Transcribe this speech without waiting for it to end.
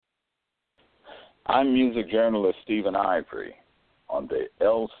I'm music journalist Stephen Ivory on the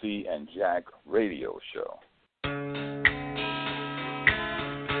LCandjack radio show.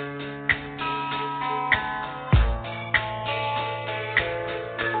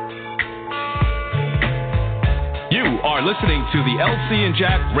 You are listening to the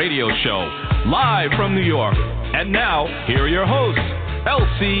LCandjack radio show, live from New York. And now, here are your hosts,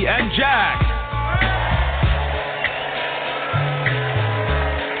 LCandjack.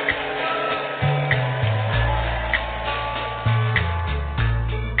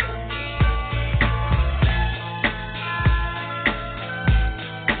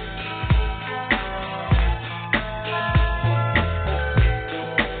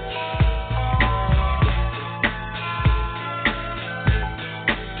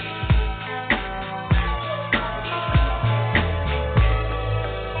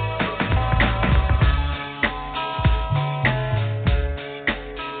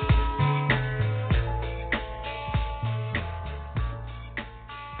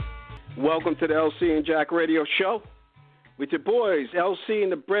 Welcome to the LCandjack radio show with your boys, LC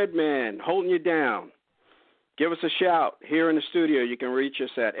and the Breadman, holding you down. Give us a shout here in the studio. You can reach us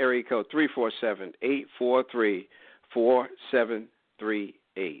at area code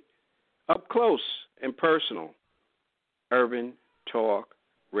 347-843-4738. Up close and personal, Urban Talk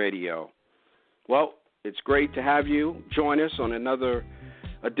Radio. Well, it's great to have you join us on another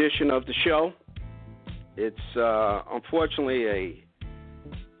edition of the show. It's unfortunately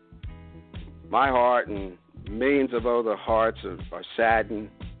my heart and millions of other hearts are saddened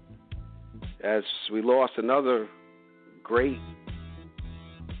as we lost another great,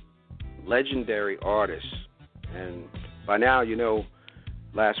 legendary artist. And by now, you know,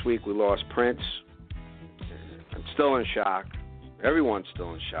 last week we lost Prince. I'm still in shock. Everyone's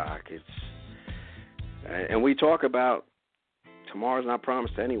still in shock. And we talk about tomorrow's not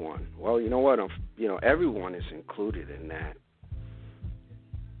promised to anyone. Well, you know what? Everyone is included in that.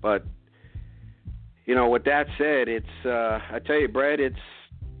 But you know, with that said, it's I tell you, Brad, it's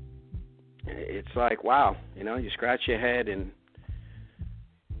like, wow, you know, you scratch your head, and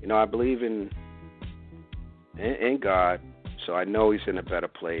you know, I believe in God, so I know he's in a better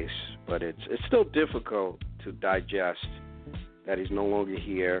place, but it's still difficult to digest that he's no longer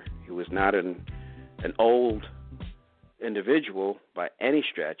here. He was not an old individual by any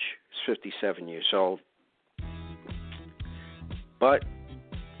stretch. He's 57 years old. But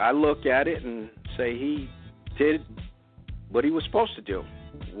I look at it and say he did what he was supposed to do,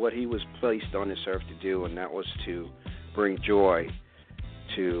 what he was placed on this earth to do, and that was to bring joy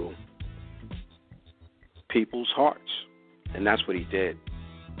to people's hearts. And that's what he did.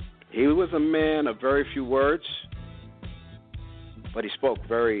 He was a man of very few words, but he spoke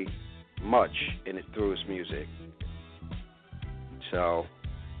very much in it through his music. So,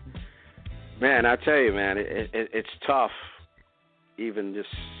 man, I tell you, man, it's tough even just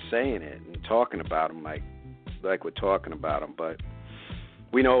saying it and talking about him like we're talking about him. But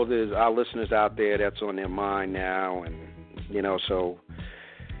we know there's our listeners out there that's on their mind now, and, you know, so,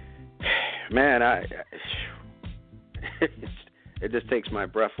 man, it just takes my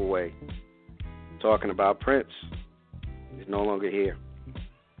breath away talking about Prince. He's no longer here.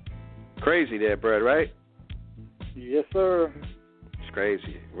 Crazy there, Brad, right? Yes, sir. It's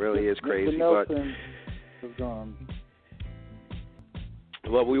crazy. It really is crazy. But was gone.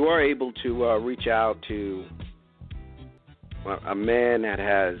 Well, we were able to reach out to a man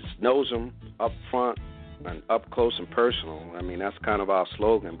that knows him up front and up close and personal. I mean, that's kind of our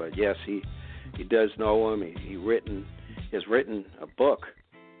slogan. But yes, he does know him. He has written a book,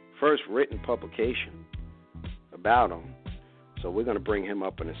 first written publication about him. So we're going to bring him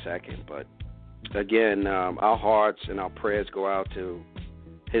up in a second. But again, our hearts and our prayers go out to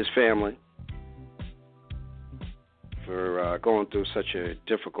his family for going through such a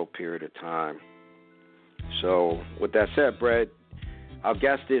difficult period of time. So, with that said, Brad, our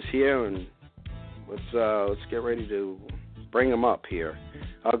guest is here, and let's get ready to bring him up here.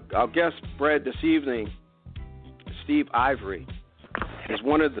 Our guest, Brad, this evening, Steve Ivory, is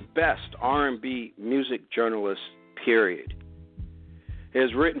one of the best R&B music journalists, period. He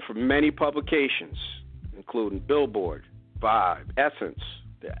has written for many publications, including Billboard, Vibe, Essence,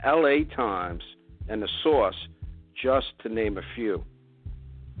 the LA Times, and The Source, just to name a few.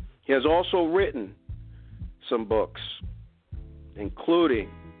 He has also written some books, including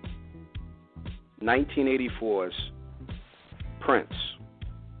 1984's Prince,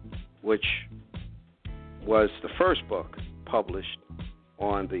 which was the first book published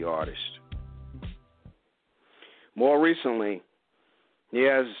on the artist. More recently, he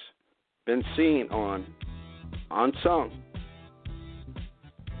has been seen on Unsung,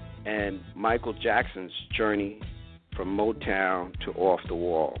 and Michael Jackson's journey from Motown to Off the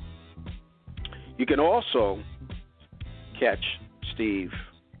Wall. You can also catch Steve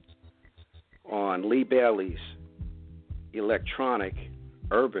on Lee Bailey's Electronic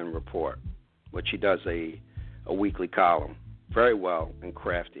Urban Report, which he does a weekly column. Very well and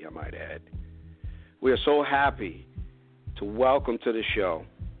crafty, I might add. We are so happy to welcome to the show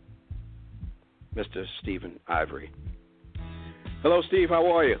Mr. Stephen Ivory. Hello, Steve. How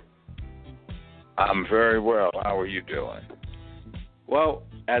are you? I'm very well. How are you doing? Well,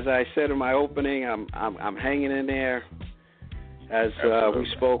 as I said in my opening, I'm hanging in there. As we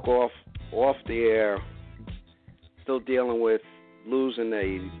spoke off the air, still dealing with losing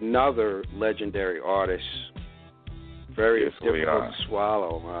another legendary artist. Very difficult to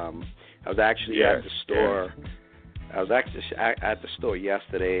swallow. I was actually at the store. Yes. I was actually at the store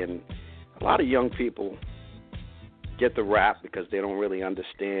yesterday, and a lot of young people get the rap because they don't really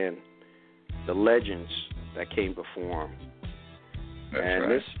understand the legends that came before him.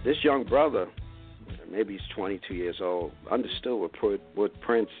 And this young brother, maybe he's 22 years old, understood what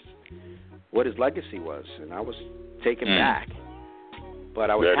Prince, what his legacy was, and I was taken back. But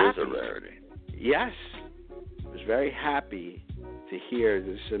I was happy. That is a rarity. Yes. I was very happy to hear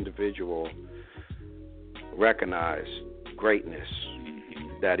this individual recognize greatness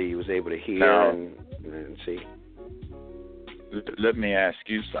that he was able to hear now, and see. Let me ask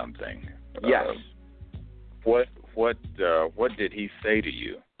you something. Yes. What did he say to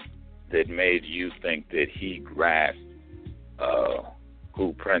you that made you think that he grasped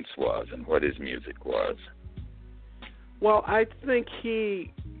who Prince was and what his music was? Well, I think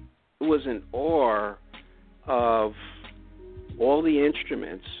he was in awe of all the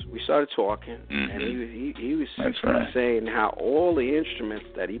instruments. We started talking, and he was saying how all the instruments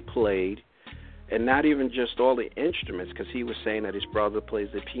that he played, and not even just all the instruments, because he was saying that his brother plays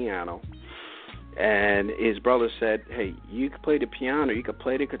the piano, and his brother said, hey, you can play the piano, you can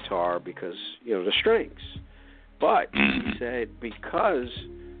play the guitar, because, the strings. But he said because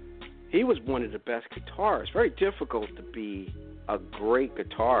he was one of the best guitarists, very difficult to be a great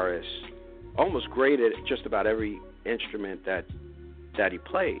guitarist, almost great at just about every instrument that he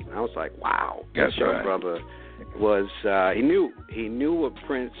played. And I was like, wow, this young brother was he knew what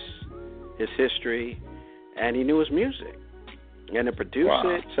Prince, his history, and he knew his music, and to produce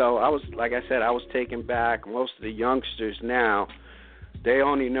it. So I was, like I said, I was taken back. Most of the youngsters now, they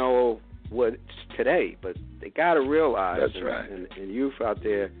only know what's today, but they got to realize, and youth out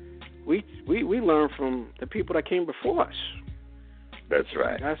there, we learn from the people that came before us. That's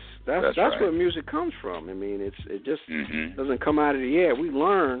right. That's where music comes from. I mean, it just doesn't come out of the air. We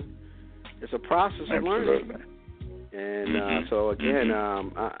learn. It's a process of learning. And so again,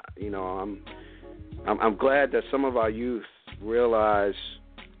 I'm glad that some of our youth realize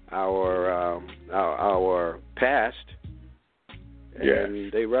our past,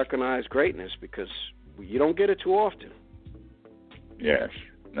 and they recognize greatness, because you don't get it too often. Yes.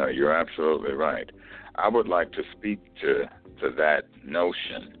 No, you're absolutely right. I would like to speak to that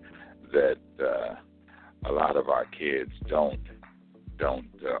notion that a lot of our kids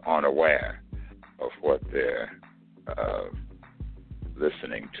aren't aware of what they're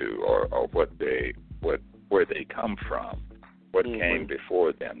listening to, or where they come from, what came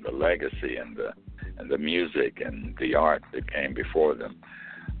before them, the legacy and the music and the art that came before them.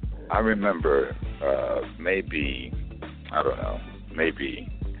 I remember maybe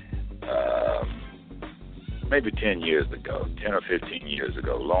 10 years ago, 10 or 15 years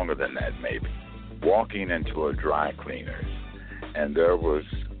ago, longer than that maybe, walking into a dry cleaner's, and there was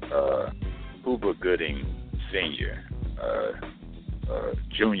Hoover Gooding Sr.,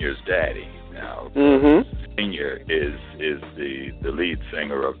 Junior's daddy. Now, Senior is the lead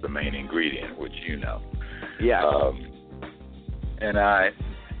singer of The Main Ingredient, which you know. Yeah. And I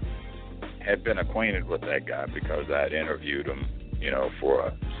had been acquainted with that guy because I had interviewed him, for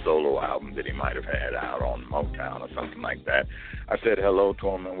a solo album that he might have had out on Motown or something like that. I said hello to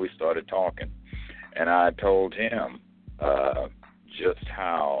him, and we started talking. And I told him just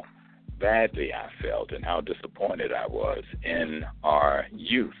how badly I felt and how disappointed I was in our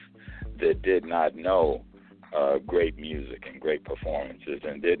youth that did not know great music and great performances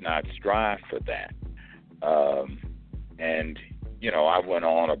and did not strive for that. And, I went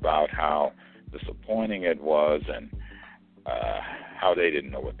on about how disappointing it was and how they didn't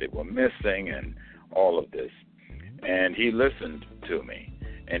know what they were missing and all of this. And he listened to me,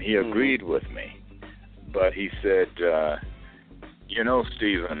 and he agreed with me. But he said,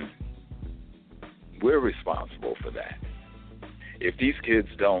 Stephen, we're responsible for that. If these kids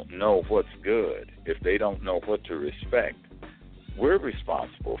don't know what's good, if they don't know what to respect, we're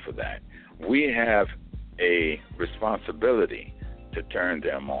responsible for that. We have a responsibility to turn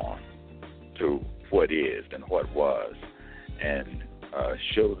them on to what is and what was, and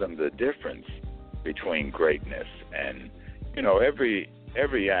show them the difference between greatness and,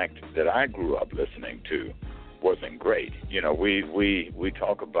 every act that I grew up listening to wasn't great. We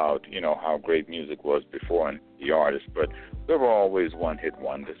talk about, how great music was before and the artists, but there were always one-hit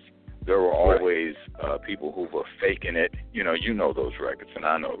wonders. There were always people who were faking it. You know those records, and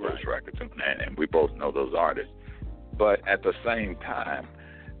I know those records, and we both know those artists. But at the same time,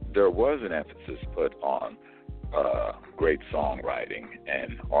 there was an emphasis put on great songwriting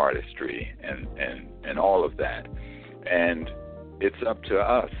and artistry and all of that. And it's up to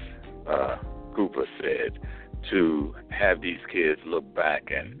us, Cooper said, to have these kids look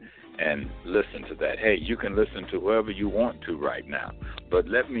back and listen to that. Hey, you can listen to whoever you want to right now, but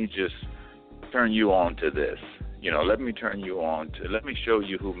let me just turn you on to this. Let me show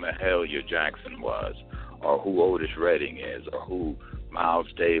you who Mahalia Jackson was, or who Otis Redding is, or who Miles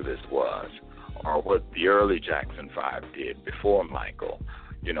Davis was, or what the early Jackson 5 did before Michael.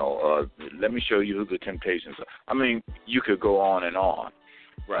 Let me show you who the Temptations are. I mean, you could go on and on.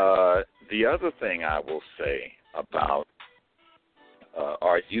 Right. The other thing I will say about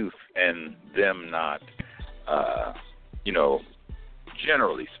our youth and them not,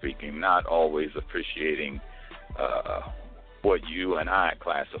 generally speaking, not always appreciating what you and I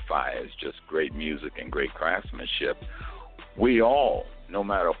classify as just great music and great craftsmanship. We all, no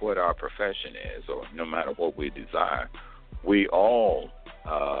matter what our profession is or no matter what we desire, we all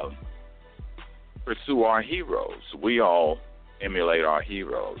pursue our heroes. We all emulate our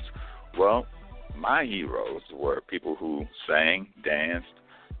heroes. Well, my heroes were people who sang, danced,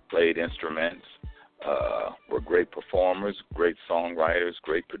 played instruments, were great performers, great songwriters,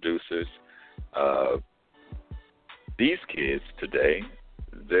 great producers. These kids today,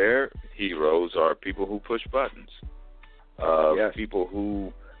 their heroes are people who push buttons, people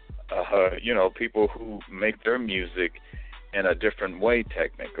who, people who make their music in a different way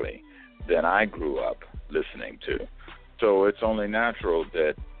technically than I grew up listening to. So it's only natural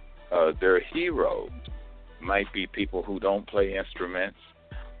that their heroes might be people who don't play instruments,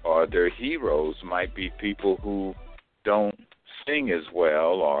 or their heroes might be people who don't sing as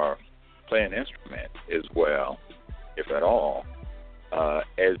well or play an instrument as well, if at all,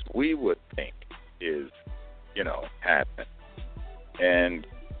 as we would think is, happen. And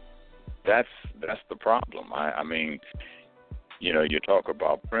that's the problem. I mean, you talk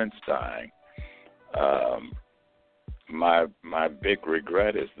about Prince dying. My big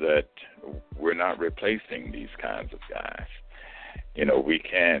regret is that we're not replacing these kinds of guys. We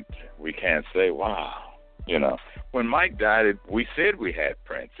can't say, wow. When Mike died, we said we had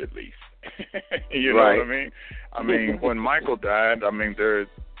Prince at least. You know what I mean? I mean, when Michael died,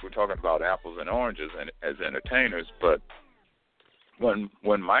 we're talking about apples and oranges as entertainers, but when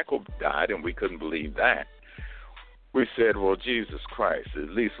Michael died and we couldn't believe that, we said, well, Jesus Christ, at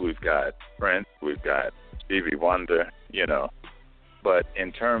least we've got Prince, we've got Stevie Wonder, But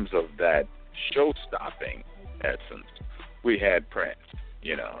in terms of that show-stopping essence, we had Prince,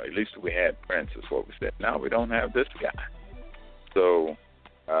 At least we had Prince is what we said. Now we don't have this guy. So,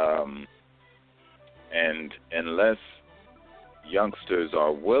 and unless youngsters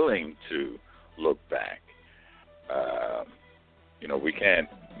are willing to look back, we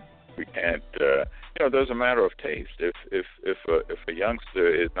can't. There's a matter of taste. If a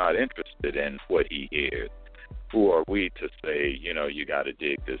youngster is not interested in what he hears, who are we to say, you got to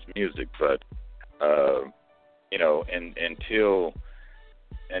dig this music? But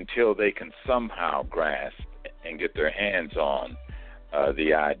until they can somehow grasp and get their hands on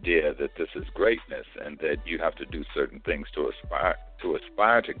the idea that this is greatness and that you have to do certain things to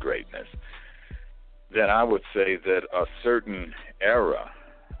aspire to greatness, then I would say that a certain era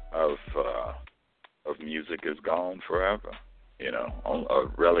of music is gone forever,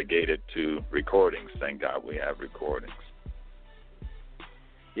 relegated to recordings. Thank God we have recordings.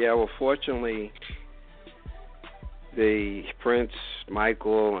 Yeah, well, fortunately, the Prince,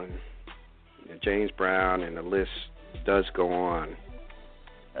 Michael, and James Brown, and the list does go on.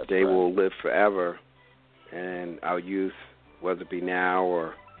 They will live forever, and our youth, whether it be now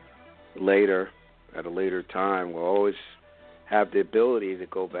or later, at a later time, will always have the ability to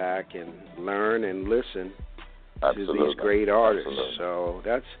go back and learn and listen to these great artists. Absolutely. So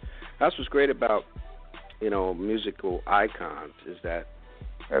that's what's great about musical icons, is that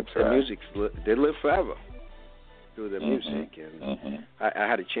the music, they live forever through their music. And I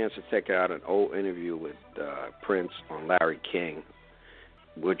had a chance to check out an old interview with Prince on Larry King,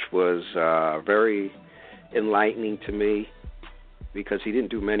 which was very enlightening to me. because he didn't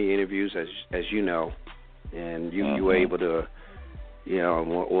do many interviews, as you know, and you were able to, and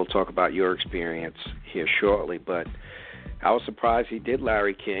we'll talk about your experience here shortly, but I was surprised he did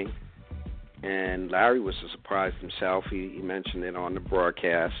Larry King, and Larry was surprised himself. He mentioned it on the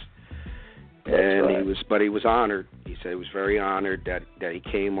broadcast, and right. he was honored. He said he was very honored that he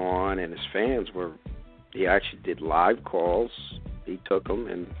came on, and his fans were. He actually did live calls. He took them,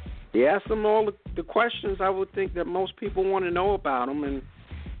 and he asked them all the questions I would think that most people want to know about him, and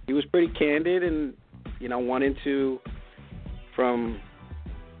he was pretty candid, and went into from,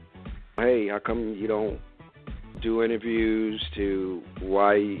 hey, how come you don't do interviews, to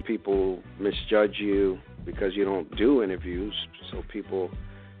why people misjudge you because you don't do interviews, so people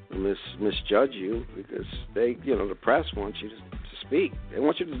misjudge you because they, the press wants you to speak. They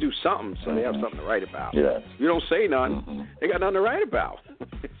want you to do something so they have something to write about. Yes. You don't say nothing, they got nothing to write about.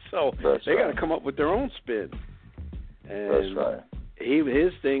 So they got to come up with their own spin. And that's right.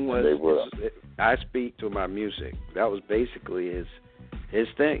 His thing was, I speak to my music. That was basically his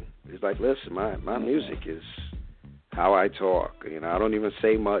thing. He's like, listen, my music is how I talk. I don't even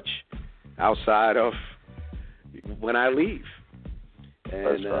say much outside of when I leave.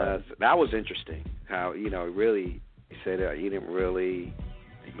 And that was interesting. How really, he said he didn't really.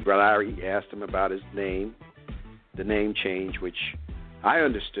 Larry asked him about his name, the name change, which I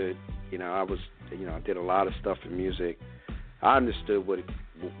understood. I was, I did a lot of stuff in music. I understood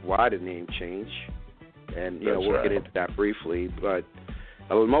why the name change, and we'll get into that briefly. But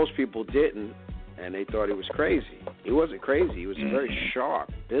most people didn't, and they thought he was crazy. He wasn't crazy. He was a very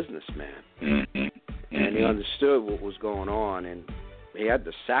sharp businessman, and he understood what was going on, and he had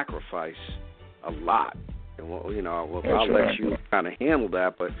to sacrifice a lot. And I'll let you kind of handle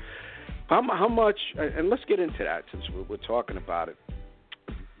that. But how much? And let's get into that since we're talking about it.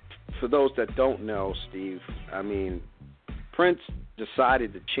 For those that don't know, Steve, Prince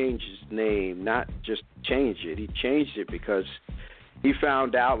decided to change his name, not just change it. He changed it because he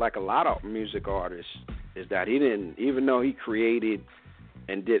found out, like a lot of music artists, is that he didn't, even though he created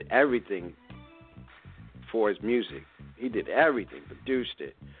and did everything for his music, he did everything, produced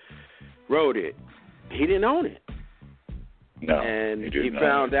it, wrote it, he didn't own it. No, and he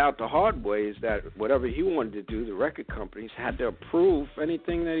found out the hard way is that whatever he wanted to do, the record companies had to approve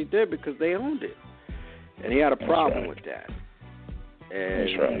anything that he did because they owned it. And he had a problem with that.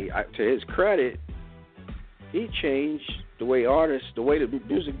 And to his credit, he changed the way the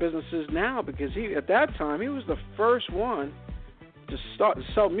music business is now, because at that time, he was the first one to start to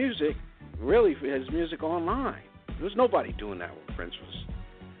sell music, really, for his music online. There was nobody doing that when Prince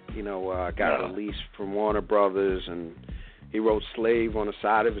was, got released from Warner Brothers, and he wrote "slave" on the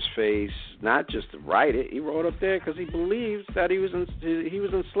side of his face, not just to write it. He wrote up there because he believes that he was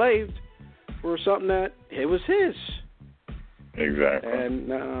enslaved for something that it was his. Exactly.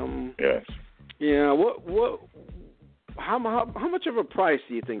 And yes. How much of a price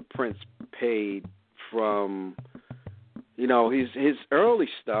do you think Prince paid from, his early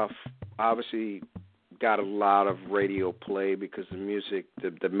stuff? Obviously, got a lot of radio play because the music,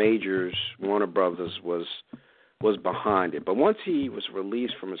 the majors, Warner Brothers was behind it. But once he was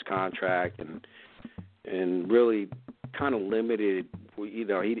released from his contract and really kind of limited,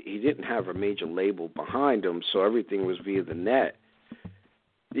 he didn't have a major label behind him, so everything was via the net.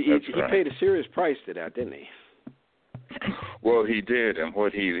 He paid a serious price to that, didn't he? Well, he did, and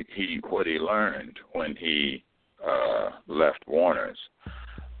what he learned when he left Warner's.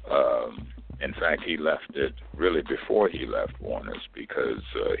 In fact, he left it really before he left Warner's, because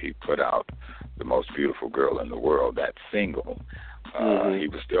he put out "The Most Beautiful Girl in the World," that single. He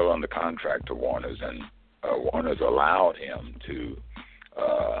was still under contract to Warner's, and Warner's allowed him to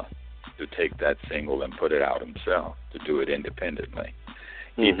take that single and put it out himself, to do it independently.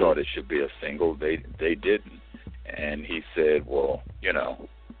 He thought it should be a single. They didn't. And he said, well,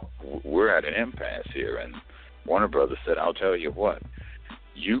 we're at an impasse here. And Warner Brothers said, I'll tell you what,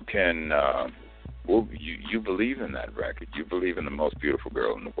 you can, you believe in that record. You believe in "The Most Beautiful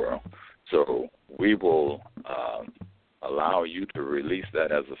Girl in the World. So we will allow you to release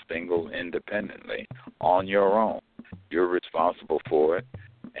that as a single independently on your own. You're responsible for it,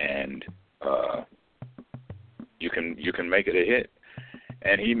 and you can make it a hit.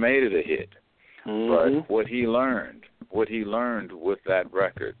 And he made it a hit. But what he learned with that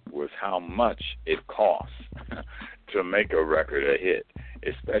record was how much it costs to make a record a hit,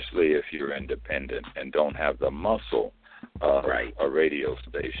 especially if you're independent and don't have the muscle of a radio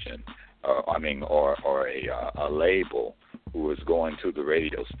station, or a label who is going to the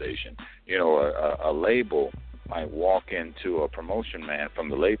radio station. A label might walk into, a promotion man from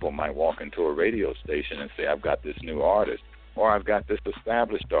the label might walk into a radio station and say, I've got this new artist. or I've got this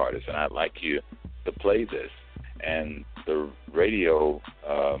established artist, and I'd like you to play this. And the radio,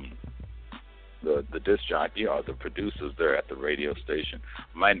 the disc jockey or the producers there at the radio station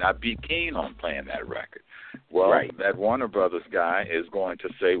might not be keen on playing that record. Well, that Warner Brothers guy is going to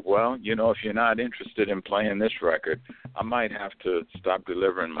say, well, if you're not interested in playing this record, I might have to stop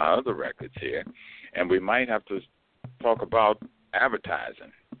delivering my other records here, and we might have to talk about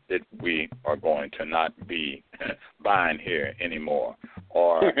advertising that we are going to not be buying here anymore,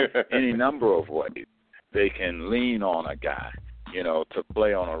 or any number of ways they can lean on a guy, to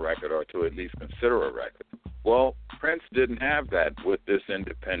play on a record or to at least consider a record. Well, Prince didn't have that with this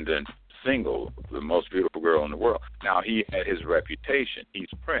independent single, The Most Beautiful Girl in the World. Now, he had his reputation. He's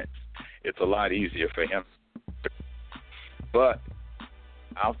Prince. It's a lot easier for him. But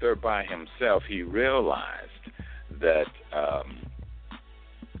out there by himself, he realized that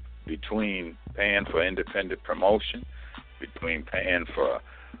between paying for independent promotion, between paying for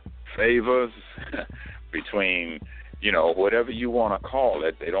favors, between, whatever you want to call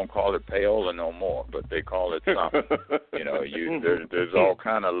it. They don't call it payola no more, but they call it something. There's all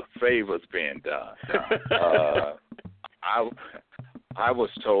kind of favors being done. I was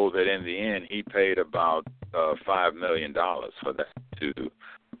told that in the end he paid about $5 million for that to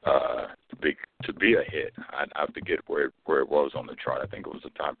be a hit. I forget where it was on the chart. I think it was a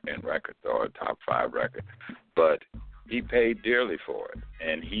top 10 record or a top 5 record, but he paid dearly for it,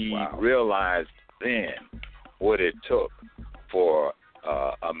 and he realized then what it took for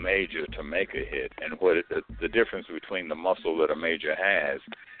a major to make a hit, and what the difference between the muscle that a major has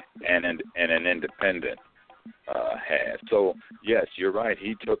and an independent has. So yes, you're right.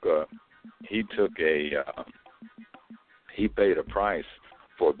 He paid a price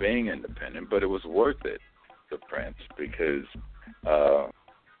for being independent, but it was worth it to Prince because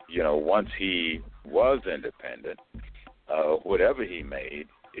once he was independent, whatever he made,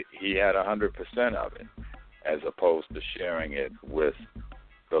 he had 100% of it, as opposed to sharing it with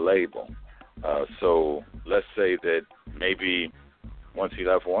the label. So let's say that maybe once he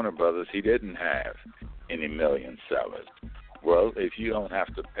left Warner Brothers, he didn't have any million sellers. Well, if you don't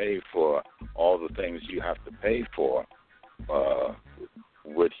have to pay for all the things you have to pay for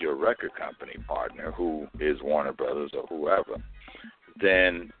with your record company partner, who is Warner Brothers or whoever,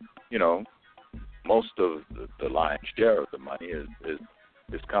 then, most of the lion's share of the money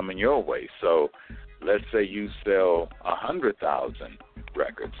is coming your way. So let's say you sell 100,000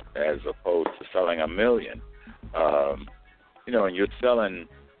 records as opposed to selling 1 million, and you're selling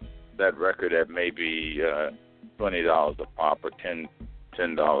that record at maybe $20 a pop or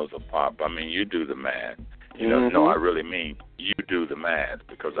 $10 a pop. I mean, you do the math. No, I really mean you do the math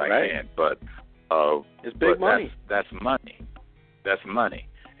because I can't. But it's big money. That's money. That's money.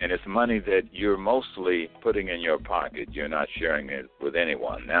 And it's money that you're mostly putting in your pocket. You're not sharing it with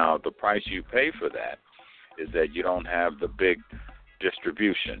anyone. Now, the price you pay for that is that you don't have the big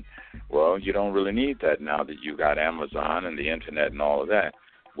distribution. Well, you don't really need that now that you got Amazon and the Internet and all of that.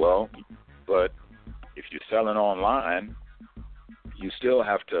 Well, but if you're selling online, you still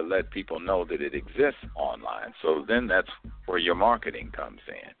have to let people know that it exists online. So then that's where your marketing comes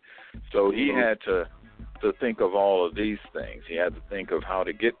in. So he had to think of all of these things. He had to think of how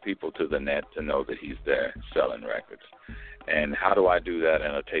to get people to the net to know that he's there selling records. And how do I do that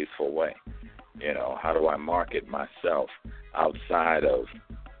in a tasteful way? How do I market myself outside of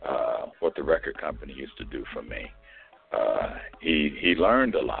what the record company used to do for me? He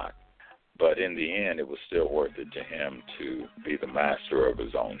learned a lot, but in the end, it was still worth it to him to be the master of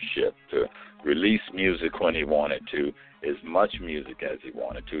his own ship, to release music when he wanted to, as much music as he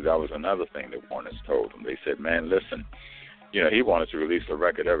wanted to. That was another thing that Warner's told him. They said, man, listen, he wanted to release a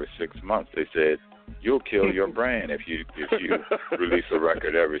record every 6 months. They said, you'll kill your brand if you release a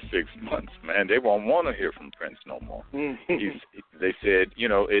record every 6 months, man. They won't want to hear from Prince no more. They said,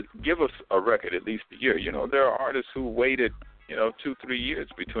 give us a record at least a year. There are artists who waited 2-3 years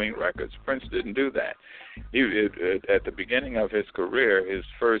between records. Prince didn't do that. At the beginning of his career,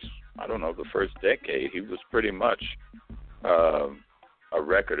 the first decade, he was pretty much a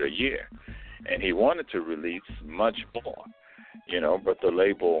record a year. And he wanted to release much more, but the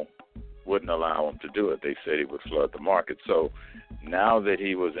label wouldn't allow him to do it. They said he would flood the market. So now that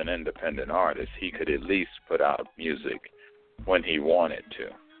he was an independent artist, he could at least put out music when he wanted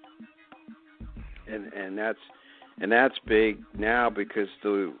to. And that's big now because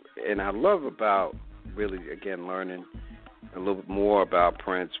and I love about really, again, learning a little bit more about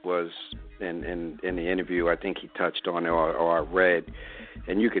Prince was in the interview, I think he touched on it or I read,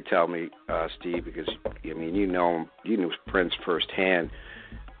 and you could tell me, Steve, because, you knew Prince firsthand,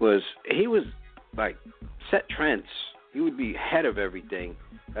 he was like set trends ahead of everything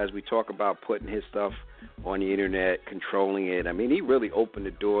as we talk about putting his stuff on the internet, controlling it. I mean, he really opened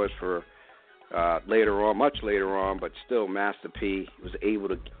the doors for later on, much later on, but still Master P was able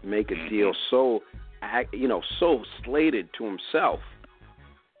to make a deal so slated to himself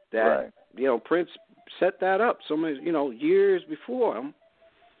that, Prince set that up so many, years before him,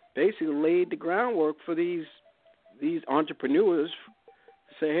 basically laid the groundwork for these entrepreneurs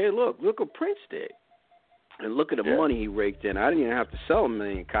to say, hey, look what Prince did. And look at the money he raked in. I didn't even have to sell 1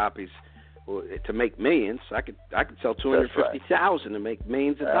 million copies to make millions. I could sell 250,000 to make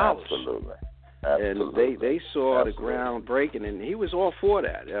millions of dollars. Absolutely. And they saw the ground breaking, and he was all for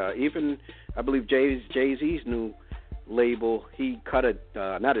that. Even, I believe, Jay-Z's new label, he cut it,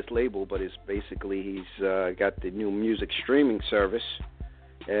 not his label, but he's got the new music streaming service,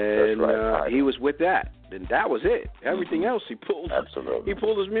 and he was with that. And that was it. Everything else he pulled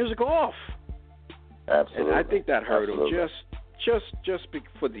his music off. Absolutely. And I think that hurt him just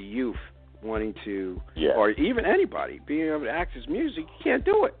for the youth wanting to, or even anybody being able to access music. You can't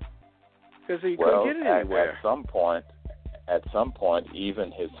do it because you couldn't get it anywhere. At some point,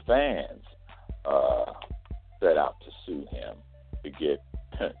 even his fans set out to sue him to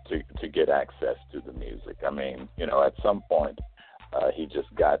get access to the music. I mean, at some point, he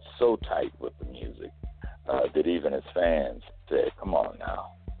just got so tight with the music that even his fans said, "Come on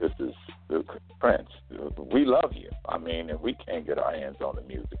now. This is Prince. We love you. I mean, if we can't get our hands on the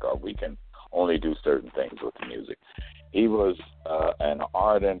music, or we can only do certain things with the music." He was an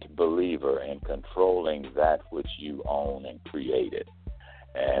ardent believer in controlling that which you own and created.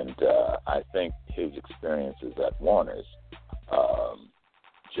 And I think his experiences at Warner's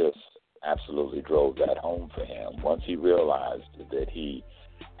just absolutely drove that home for him. Once he realized that he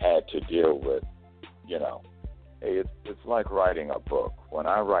had to deal with, it's like writing a book. When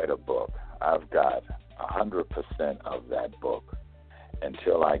I write a book, I've got 100% of that book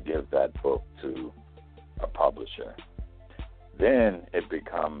until I give that book to a publisher. Then it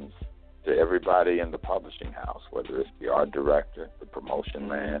becomes to everybody in the publishing house, whether it's the art director, the promotion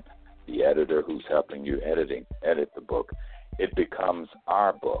man, the editor who's helping you edit the book. It becomes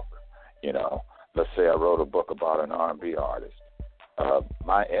our book. Let's say I wrote a book about an R&B artist.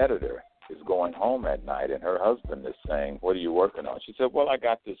 My editor is going home at night, and her husband is saying, "What are you working on?" She said, "Well, I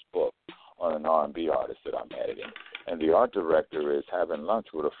got this book on an R&B artist that I'm editing." And the art director is having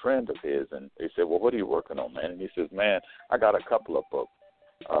lunch with a friend of his, and they said, "Well, what are you working on, man?" And he says, "Man, I got a couple of books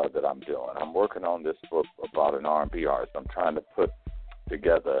that I'm doing. I'm working on this book about an R&B artist. I'm trying to put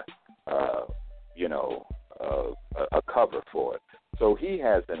together, a cover for it." So he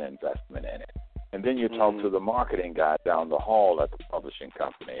has an investment in it. And then you talk to the marketing guy down the hall at the publishing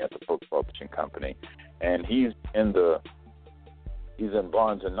company, at the book publishing company, and he's in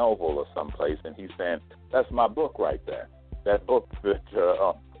Barnes and Noble or someplace, and he's saying, "That's my book right there. That book that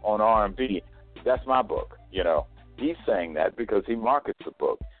on R&B, that's my book." He's saying that because he markets the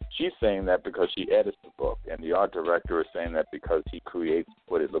book. She's saying that because she edits the book, and the art director is saying that because he creates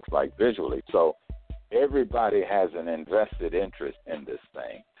what it looks like visually. So everybody has an invested interest in this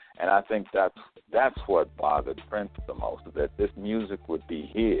thing. And I think that's what bothered Prince the most, that this music would be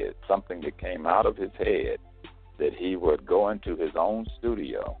his, something that came out of his head, that he would go into his own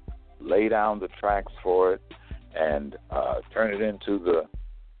studio, lay down the tracks for it, and turn it into the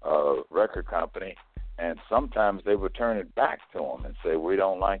record company. And sometimes they would turn it back to him and say, "We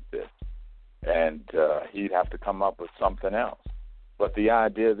don't like this." And he'd have to come up with something else. But the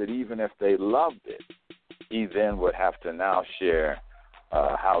idea that even if they loved it, he then would have to now share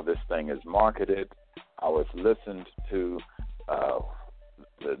how this thing is marketed, how it's listened to,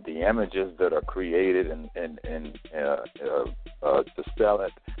 the images that are created to sell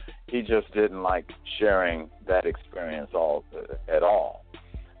it. He just didn't like sharing that experience at all.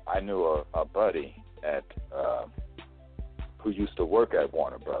 I knew a buddy who used to work at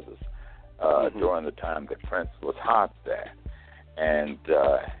Warner Brothers during the time that Prince was hot there, and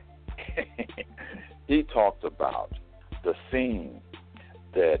he talked about the scene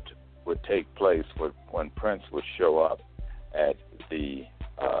that would take place when Prince would show up at the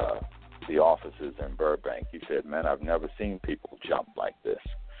offices in Burbank. He said, "Man, I've never seen people jump like this."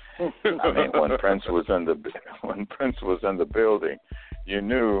 I mean, when Prince was in the building, you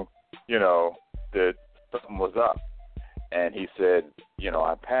knew, that something was up. And he said,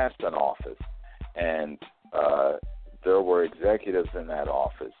 I passed an office, and there were executives in that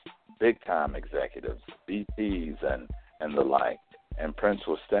office, big-time executives, VPs and the like. And Prince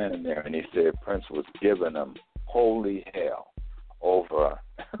was standing there, and he said Prince was giving them holy hell over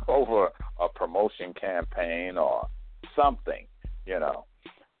a promotion campaign or something,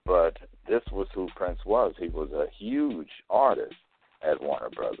 But this was who Prince was. He was a huge artist at Warner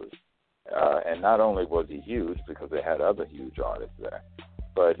Brothers. And not only was he huge because they had other huge artists there,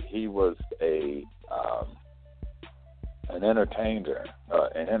 but he was an entertainer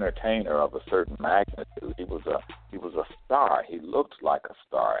of a certain magnitude. He was a star. He looked like a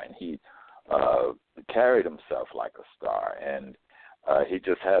star, and he carried himself like a star, and he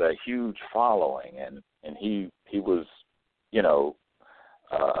just had a huge following, and he was,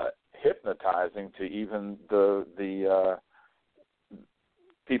 hypnotizing to even the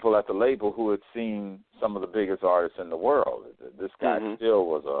people at the label who had seen some of the biggest artists in the world. This guy still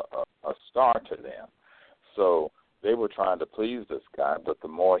was a star to them. So they were trying to please this guy, but the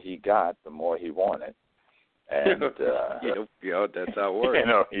more he got, the more he wanted. And that's how it works.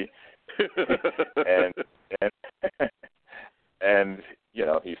 And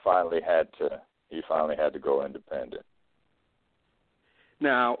he finally had to go independent.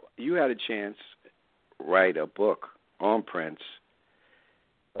 Now, you had a chance to write a book on Prince.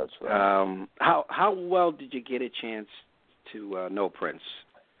 That's right. How well did you get a chance to know Prince?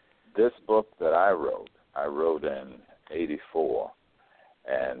 This book that I wrote in '84,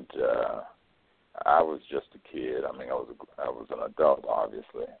 and I was just a kid. I mean, I was an adult,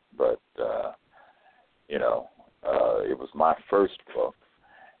 obviously, but it was my first book,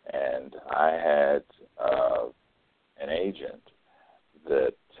 and I had an agent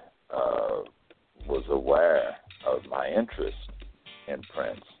that was aware of my interest in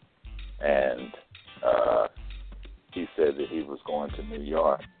Prince, and he said that he was going to New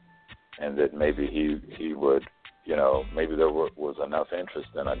York, and that maybe he would, maybe there was enough interest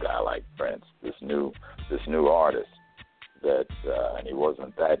in a guy like Prince, this new artist, that and he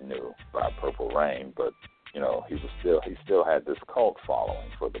wasn't that new by Purple Rain, but he still had this cult following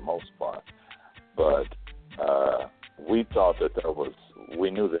for the most part. But we thought that we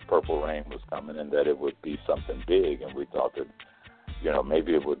knew that Purple Rain was coming and that it would be something big, and we thought that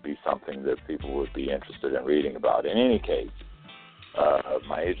maybe it would be something that people would be interested in reading about. In any case,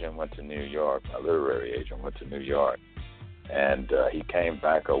 my agent went to New York, my literary agent went to New York, and he came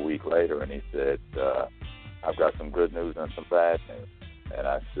back a week later and he said, I've got some good news and some bad news. And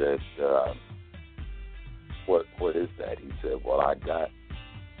I said, what is that? He said, well, I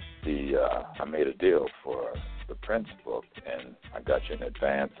made a deal for the Prince book, and I got you in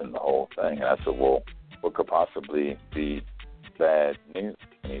advance and the whole thing. And I said, well, what could possibly be bad news?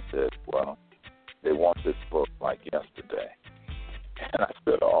 And he said, well, they want this book like yesterday. And I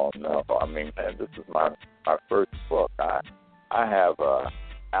said, oh no, I mean, man, this is my first book. I have a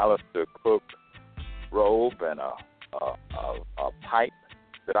Alistair Cook robe and a pipe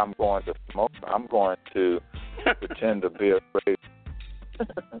that I'm going to smoke. I'm going to pretend to be a great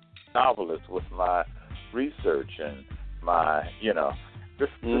novelist with my research and my, this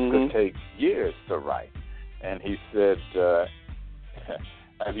could take years to write. And he said,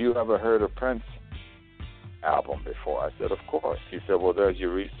 have you ever heard of Prince album before? I said, of course. He said, well, there's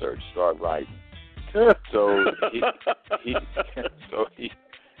your research. Start writing. So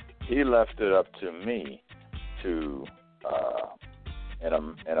he left it up to me to,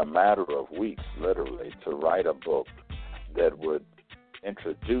 in a matter of weeks, literally, to write a book that would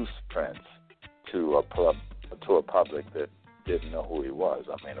introduce Prince to a public that didn't know who he was.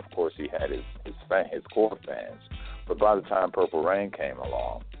 I mean, of course, he had his core fans, but by the time Purple Rain came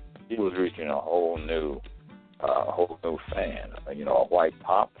along, he was reaching a whole new fan, a white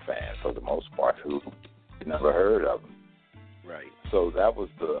pop fan for the most part, who had never heard of him. Right. So that was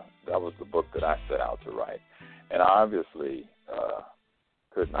the book that I set out to write, and I obviously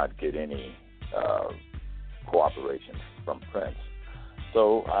could not get any cooperation from Prince.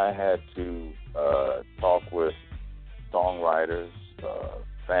 So I had to talk with songwriters,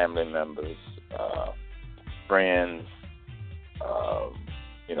 family members, friends,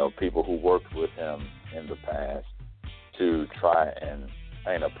 people who worked with him in the past, to try and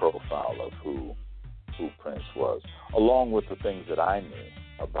paint a profile of who Prince was, along with the things that I knew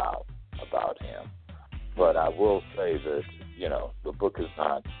about him. But I will say that, the book is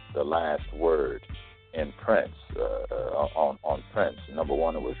not the last word in Prince, on Prince. Number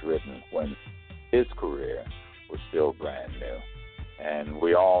one, it was written when his career was still brand new. And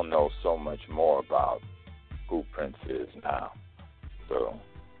we all know so much more about who Prince is now. So,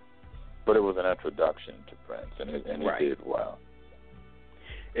 but it was an introduction to Prince, and it did well.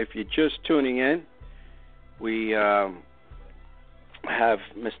 If you're just tuning in, we have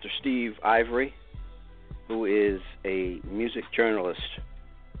Mr. Steve Ivory, who is a music journalist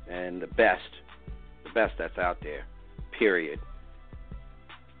and the best that's out there, period.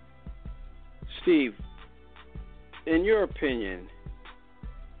 Steve, in your opinion,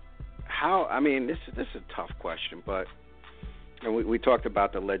 how? I mean, this is a tough question, but and we talked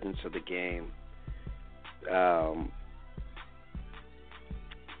about the legends of the game.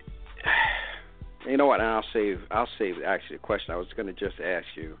 You know what? And I'll save actually the question I was going to just ask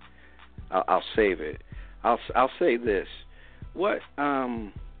you. I'll save it. I'll say this. What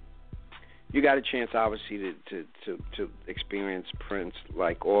you got a chance, obviously, to experience Prince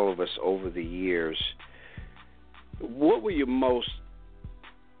like all of us over the years. What were you most,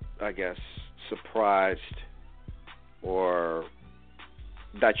 I guess, surprised or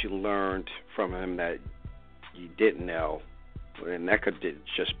that you learned from him that you didn't know? And that could have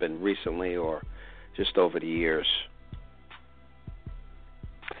just been recently or just over the years.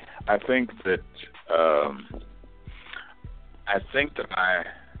 I think that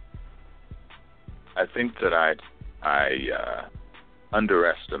I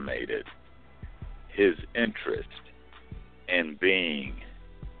underestimated his interest in being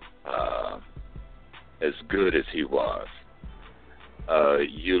as good as he was.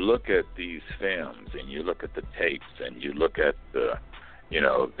 You look at these films and you look at the tapes and you look at the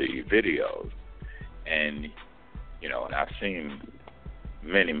videos, and and I've seen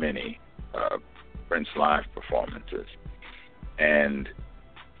many Prince live performances, and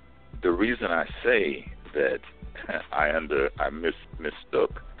the reason I say that I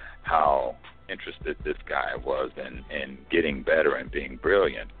mistook how interested this guy was in getting better and being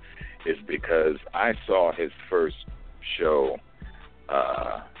brilliant is because I saw his first show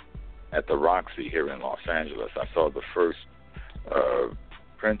at the Roxy here in Los Angeles. I saw the first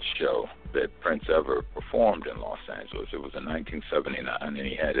Prince show that Prince ever performed in Los Angeles. It was in 1979, and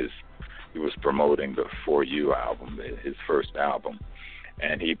he was promoting the For You album, his first album,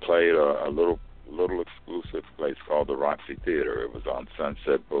 and he played a little exclusive place called the Roxy Theater. It was on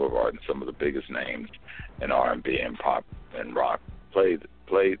Sunset Boulevard, and some of the biggest names in R&B and pop and rock played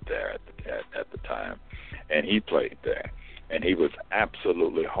there at the time, and he played there, and he was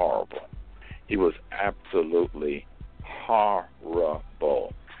absolutely horrible. He was absolutely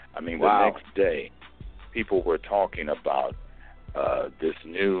horrible. I mean, wow. The next day, people were talking about this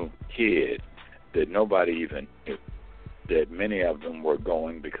new kid that nobody even knew, that many of them were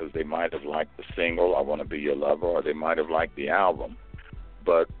going because they might have liked the single, I Want to Be Your Lover, or they might have liked the album.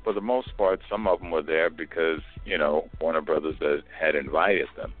 But for the most part, some of them were there because, Warner Brothers had invited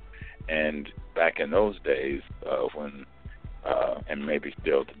them. And back in those days, when, and maybe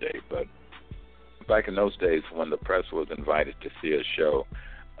still today, but back in those days when the press was invited to see a show,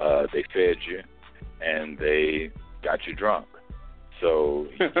 they fed you and they got you drunk. So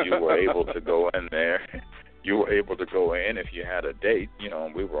you were able to go in there. You were able to go in if you had a date,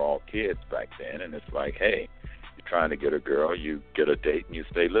 and we were all kids back then, and it's like, hey, you're trying to get a girl, you get a date, and you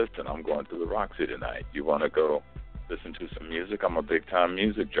say, listen, I'm going to the Roxy tonight. You want to go listen to some music? I'm a big-time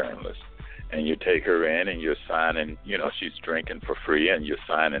music journalist. And you take her in, and you're signing, she's drinking for free, and you're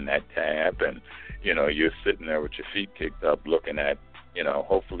signing that tab, and, you're sitting there with your feet kicked up looking at,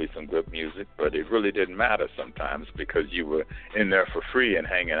 hopefully some good music, but it really didn't matter sometimes because you were in there for free and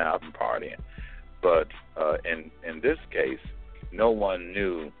hanging out and partying. But in this case, no one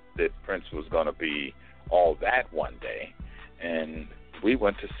knew that Prince was going to be all that one day, and we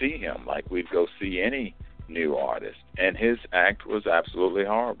went to see him like we'd go see any new artist, and his act was absolutely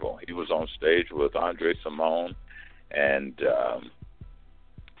horrible. He was on stage with Andre Simone and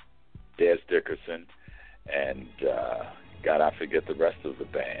Des Dickerson, and God, I forget the rest of the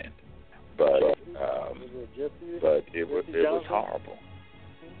band, but it was horrible.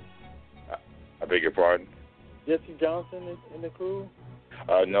 I beg your pardon? Jesse Johnson in the crew?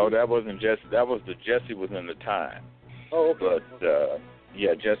 No, that wasn't Jesse. That was Jesse was in the time. Oh, okay.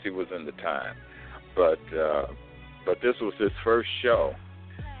 But Jesse was in the time. But this was his first show,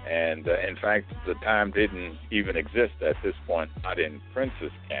 and in fact, the time didn't even exist at this point, not in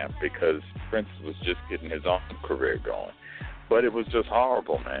Prince's camp, because Prince was just getting his own career going. But it was just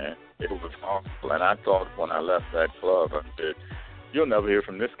horrible, man. It was horrible, and I thought when I left that club, I said, "You'll never hear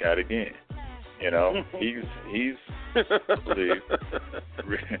from this guy again." He's really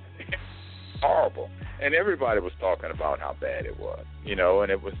horrible, and everybody was talking about how bad it was, and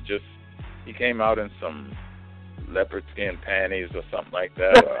it was just. He came out in some leopard skin panties or something like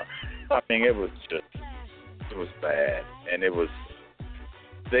that. It was bad. And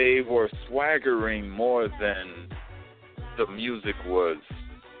they were swaggering more than the music was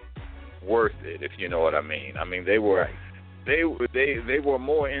worth it, if you know what I mean. They were they were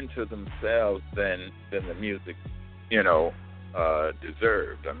more into themselves than the music,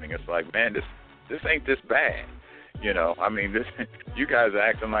 deserved. It's like, man, this ain't this bad. This you guys are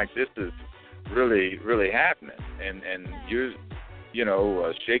acting like this is really, really happening, and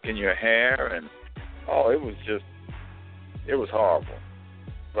shaking your hair, and it was horrible.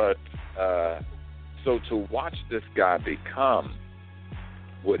 But so to watch this guy become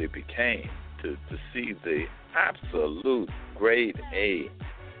what he became, to see the absolute grade A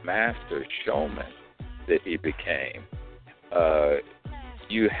master showman that he became,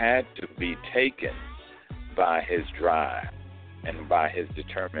 you had to be taken by his drive and by his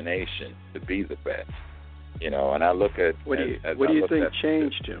determination to be the best. And I look at what do you think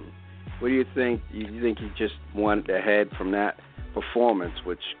changed him? What do you think? You think he just went ahead from that performance,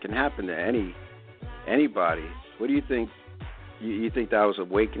 which can happen to anybody? What do you think? You think that was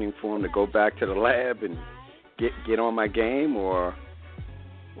awakening for him to go back to the lab and get on my game, or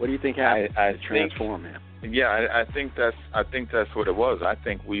what do you think happened to transform him? Yeah, I think that's what it was. I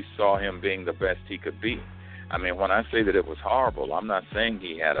think we saw him being the best he could be. I mean, when I say that it was horrible, I'm not saying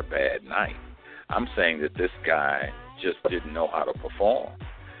he had a bad night. I'm saying that this guy just didn't know how to perform.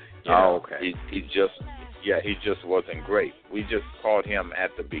 Okay. He just wasn't great. We just caught him at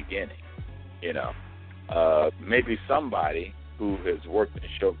the beginning. Maybe somebody who has worked in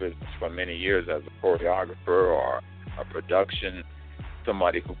show business for many years as a choreographer or a production,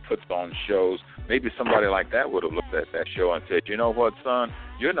 somebody who puts on shows, maybe somebody like that would have looked at that show and said, you know what, son,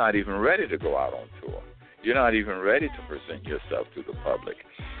 you're not even ready to go out on tour. You're not even ready to present yourself to the public.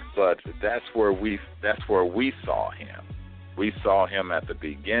 But that's where we saw him. We saw him at the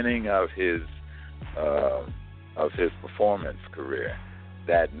beginning of his performance career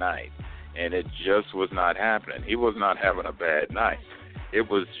that night, and it just was not happening. He was not having a bad night. It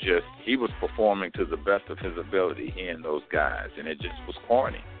was just he was performing to the best of his ability, he and those guys, and it just was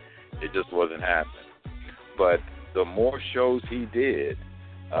corny. It just wasn't happening. But the more shows he did,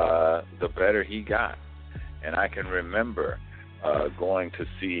 the better he got. And I can remember going to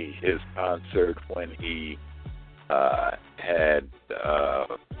see his concert when he had,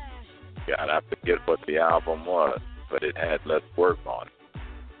 God, I forget what the album was, but it had Let's Work on it.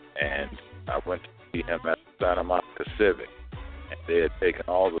 And I went to see him at the Santa Monica Civic, and they had taken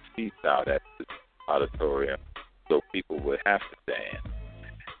all the seats out at the auditorium so people would have to stand.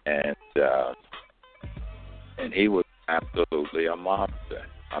 And he was absolutely a monster.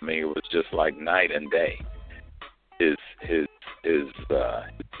 I mean, it was just like night and day. His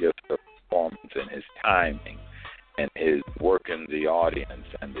gift of performance and his timing and his working the audience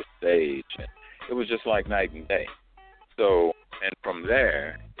and the stage, and it was just like night and day. So, and from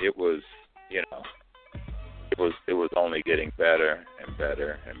there, it was only getting better and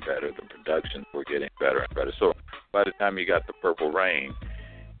better and better. The productions were getting better and better. So by the time he got to Purple Rain,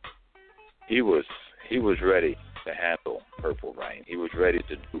 he was ready to handle Purple Rain. He was ready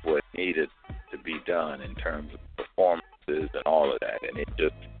to do what needed to be done in terms of performances and all of that. And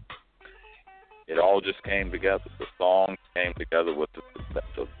it all just came together. The song came together with the success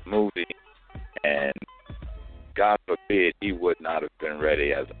of the movie, and God forbid he would not have been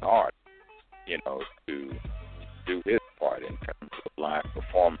ready as an artist, to do his part in terms of live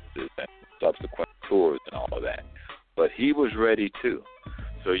performances and subsequent tours and all of that. But he was ready too.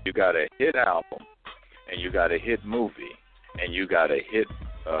 So you got a hit album, and you got a hit movie, and you got a hit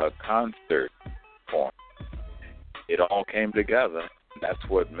concert performance. It all came together. That's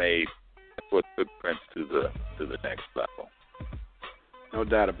what took Prince to the next level. No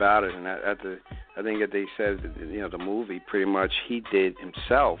doubt about it. And I think that they said, the movie pretty much he did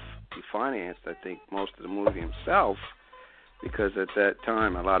himself. He financed, I think, most of the movie himself, because at that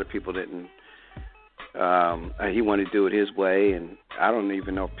time a lot of people didn't. He wanted to do it his way, and I don't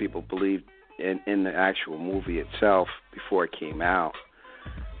even know if people believed in the actual movie itself before it came out.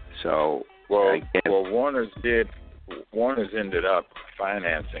 So, Warner's ended up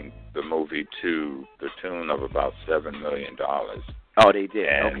financing the movie to the tune of about $7 million. Oh, they did.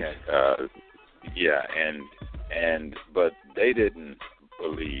 And, okay. But they didn't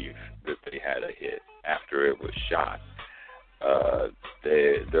believe that they had a hit after it was shot.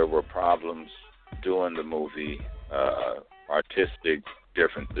 There were problems doing the movie, artistic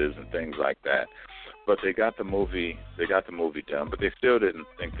differences and things like that. But they got the movie done, but they still didn't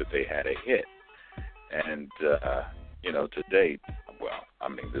think that they had a hit. And to date,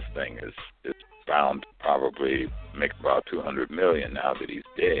 this thing is bound to probably make about $200 million now that he's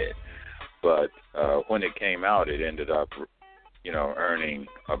dead. But when it came out, it ended up, earning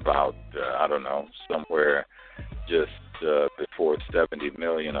about somewhere just before $70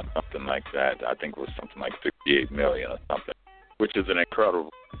 million or something like that. I think it was something like $58 million or something, which is an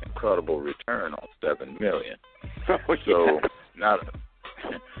incredible return on $7 million. Oh, yeah. So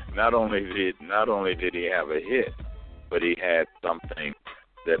not only did he have a hit, but he had something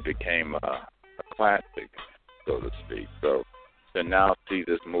that became a classic, so to speak. So to now see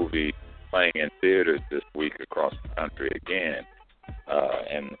this movie playing in theaters this week across the country again,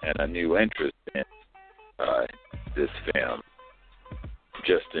 and a new interest in this film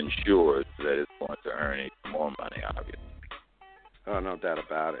just ensures that it's going to earn even more money, obviously. Oh, no doubt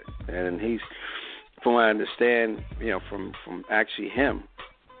about it. And he's, from what I understand, from actually him,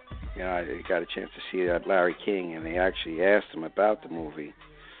 I got a chance to see Larry King, and they actually asked him about the movie,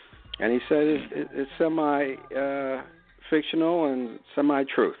 and he said it's semi-fictional and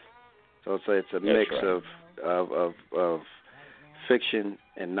semi-truth. So it's a mix right. of fiction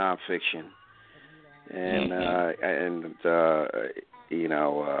and nonfiction, and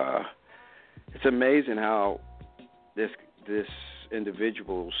it's amazing how this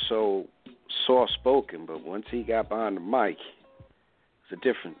individual was so soft-spoken, but once he got behind the mic,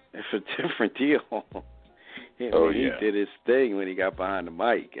 it's a different deal. He did his thing when he got behind the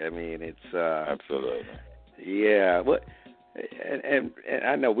mic. I mean, it's absolutely. Yeah. And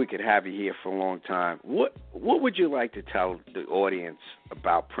I know we could have you here for a long time. What would you like to tell the audience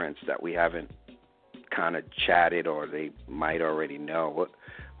about Prince that we haven't kind of chatted, or they might already know?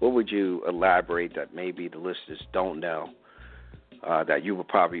 What would you elaborate that maybe the listeners don't know, that you were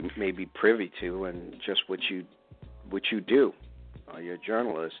probably maybe privy to, and just what you do? You're a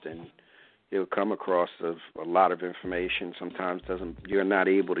journalist, and you'll come across a lot of information. Sometimes you're not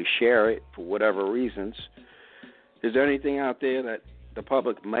able to share it for whatever reasons. Is there anything out there that the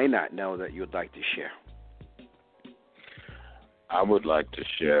public may not know that you'd like to share? I would like to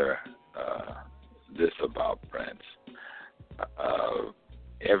share this about Prince.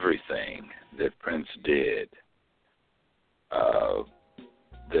 Everything that Prince did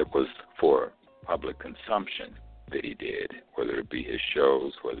that was for public consumption that he did, whether it be his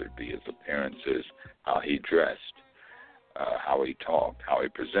shows, whether it be his appearances, how he dressed, how he talked, how he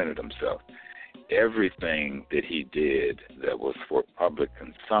presented himself. Everything that he did that was for public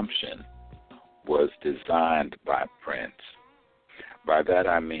consumption was designed by Prince. By that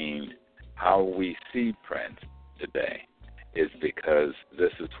I mean how we see Prince today is because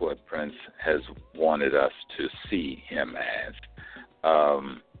this is what Prince has wanted us to see him as.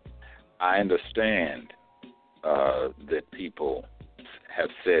 I understand that people have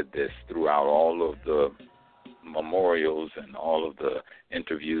said this throughout all of the memorials and all of the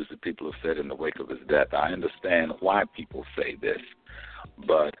interviews that people have said in the wake of his death. I understand why people say this,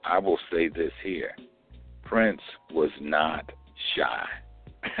 but I will say this here. Prince was not shy.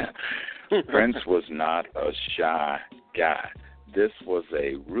 Prince was not a shy guy. This was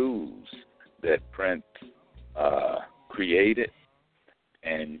a ruse that Prince created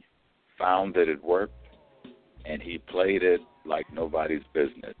and found that it worked, and he played it like nobody's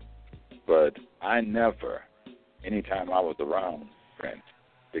business. But I never, anytime I was around Prince,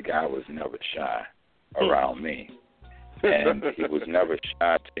 the guy was never shy around me. And he was never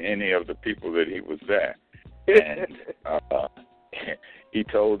shy to any of the people that he was there. And he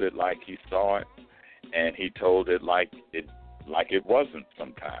told it like he saw it, and he told it like it wasn't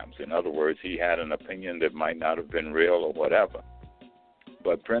sometimes. In other words, he had an opinion that might not have been real or whatever.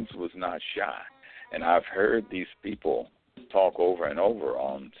 But Prince was not shy. And I've heard these people talk over and over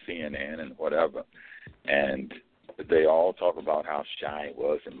on CNN and whatever, and they all talk about how shy he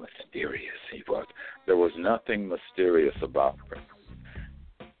was and mysterious he was. There was nothing mysterious about Prince.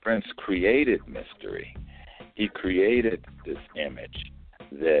 Prince created mystery. He created this image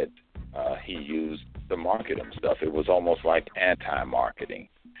that he used to market himself. It was almost like anti-marketing,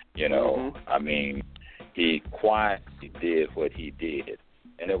 Mm-hmm. I mean, he quietly did what he did,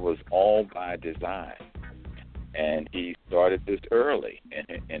 and it was all by design. And he started this early,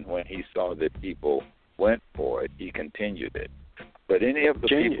 and when he saw that people went for it, he continued it. But any of the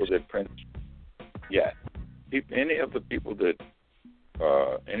people that Prince, any of the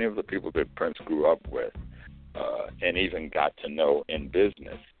people that Prince grew up with, and even got to know in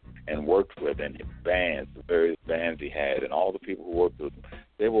business and worked with in his bands, the various bands he had, and all the people who worked with him,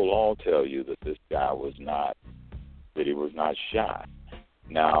 they will all tell you that this guy was not shy.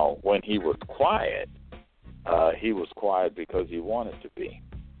 Now, when he was quiet because he wanted to be.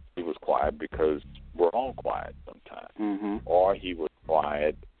 He was quiet because we're all quiet sometimes. Mm-hmm. Or he was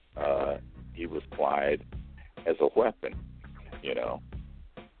quiet as a weapon,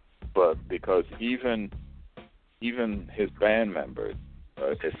 But because even his band members,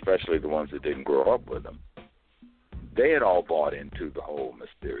 especially the ones that didn't grow up with him, they had all bought into the whole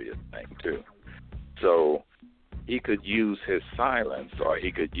mysterious thing too. So he could use his silence, or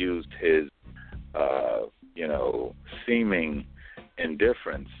he could use his seeming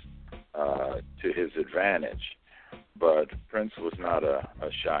indifference to his advantage. But Prince was not a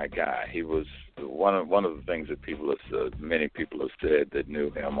shy guy. He was one of the things that many people have said that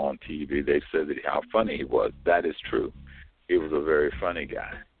knew him on TV. They said that how funny he was. That is true. He was a very funny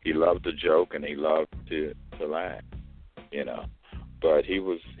guy. He loved to joke and he loved to laugh, you know. But he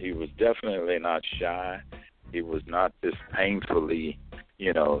was definitely not shy. He was not this painfully,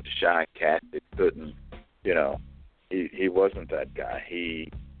 you know, shy cat that couldn't, you know. He wasn't that guy.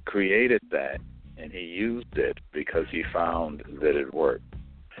 He created that, and he used it because he found that it worked.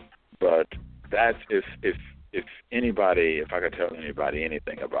 But that's if I could tell anybody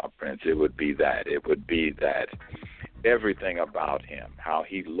anything about Prince, it would be that. It would be that everything about him, how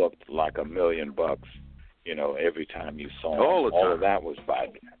he looked like $1 million, you know, every time you saw him. All of that was by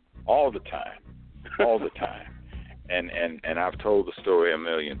all the time. And I've told the story 1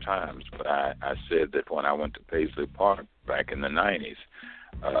 million times, but I said that when I went to Paisley Park back in the 90s,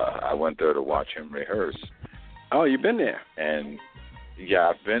 I went there to watch him rehearse. Oh, you've been there? And, yeah,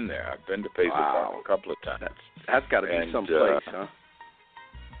 I've been there. I've been to Paisley Park a couple of times. That's got to be some place, huh?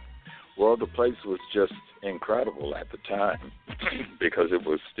 Well, the place was just incredible at the time because it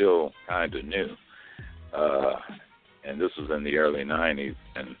was still kind of new. And this was in the early 90s,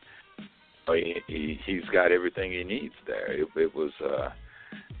 and he's got everything he needs there. It was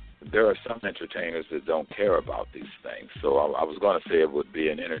there are some entertainers that don't care about these things. So I was going to say it would be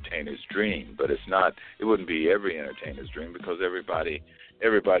an entertainer's dream, but it's not. It wouldn't be every entertainer's dream because everybody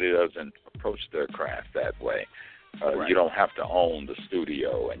doesn't approach their craft that way. Right. You don't have to own the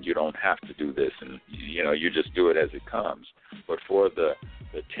studio, and you don't have to do this, and you know, you just do it as it comes. But for the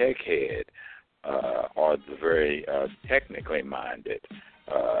tech head or the very technically minded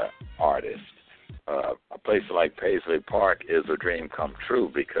artist, a place like Paisley Park is a dream come true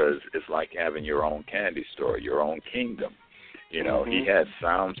because it's like having your own candy store, your own kingdom. You know, he had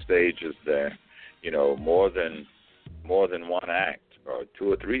sound stages there. You know, more than one act or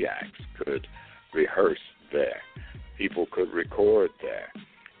 2 or 3 acts could rehearse there. People could record there.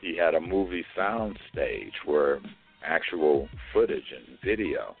 He had a movie sound stage where actual footage and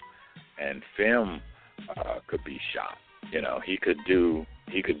video and film could be shot. You know, he could do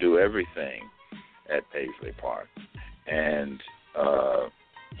everything at Paisley Park. And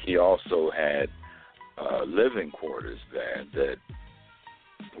he also had living quarters there that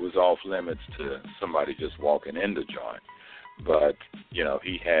was off limits to somebody just walking in the joint. But, you know,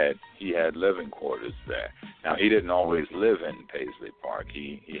 he had living quarters there. Now, he didn't always live in Paisley Park.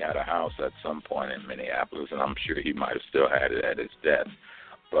 He had a house at some point in Minneapolis, and I'm sure he might have still had it at his death.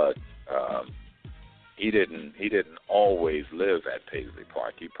 But he didn't always live at Paisley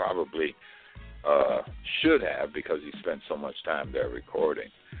Park. He probably should have because he spent so much time there recording.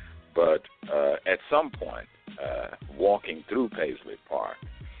 But at some point, walking through Paisley Park,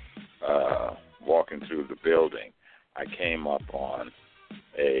 walking through the building, I came up on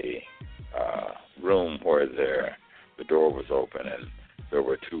a room where the door was open and there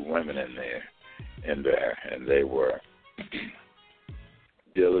were 2 women in there, and they were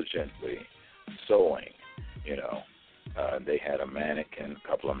diligently sewing. You know, they had a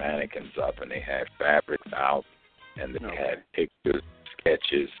couple of mannequins up, and they had fabrics out, and they had pictures,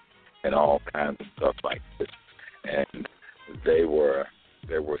 sketches, and all kinds of stuff like this. And they were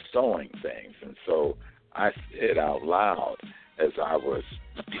sewing things, and so I said out loud as I was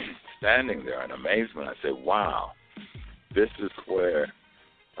standing there in amazement, I said, wow, this is where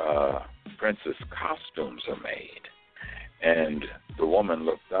Prince's costumes are made. And the woman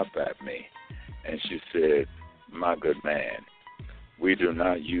looked up at me, and she said, my good man, we do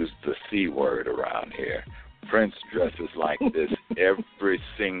not use the C word around here. Prince dresses like this every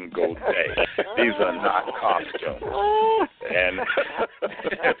single day. These are not costumes. And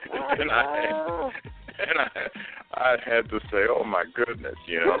I had to say, oh my goodness,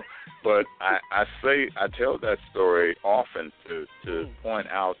 you know. But I tell that story often to point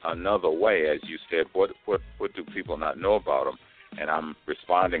out another way, as you said, what do people not know about him? And I'm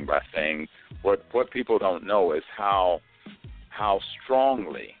responding by saying what people don't know is how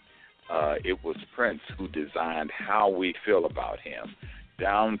strongly it was Prince who designed how we feel about him,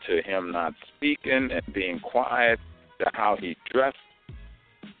 down to him not speaking and being quiet, to how he dressed,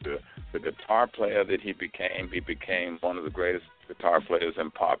 the guitar player that he became. He became one of the greatest guitar players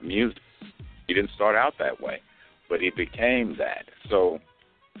in pop music. He didn't start out that way, but he became that. So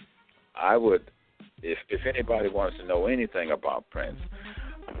I would, if anybody wants to know anything about Prince,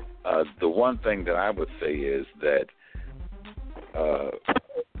 the one thing that I would say is that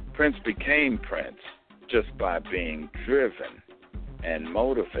Prince became Prince just by being driven and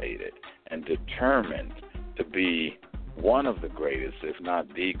motivated and determined to be one of the greatest, if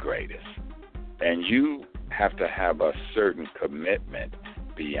not the greatest. And you have to have a certain commitment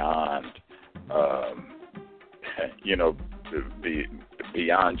beyond,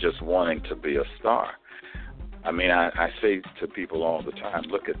 beyond just wanting to be a star. I mean, I say to people all the time,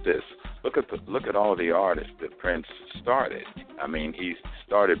 look at this. Look at all the artists that Prince started. I mean, he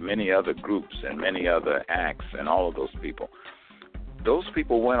started many other groups and many other acts and all of those people. Those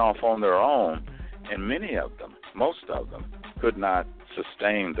people went off on their own, and many of them, most of them, could not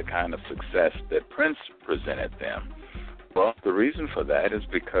sustain the kind of success that Prince presented them. Well, the reason for that is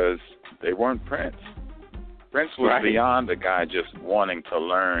because they weren't Prince. Prince was beyond a guy just wanting to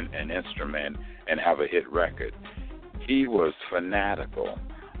learn an instrument and have a hit record. He was fanatical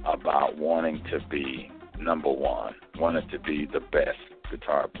about wanting to be number one, wanted to be the best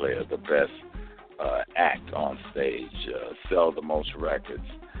guitar player, the best act on stage, sell the most records,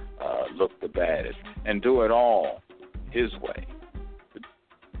 look the baddest, and do it all his way.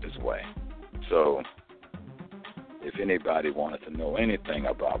 So if anybody wanted to know anything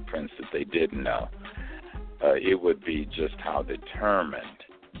about Prince that they didn't know, it would be just how determined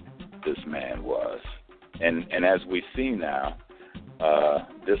this man was. And as we see now,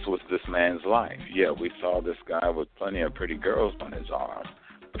 this was this man's life. Yeah, we saw this guy with plenty of pretty girls on his arm.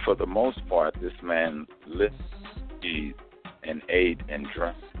 But for the most part, this man lived and ate and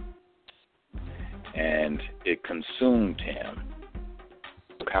drank. And it consumed him.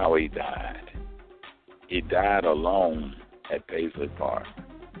 Look how he died. He died alone at Paisley Park.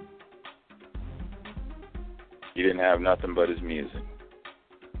 He didn't have nothing but his music.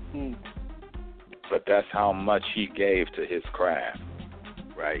 But that's how much he gave to his craft.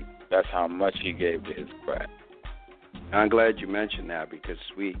 Right. That's how much he gave to his craft. I'm glad you mentioned that, because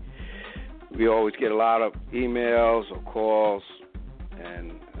we always get a lot of emails or calls,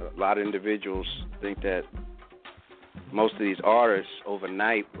 and a lot of individuals think that most of these artists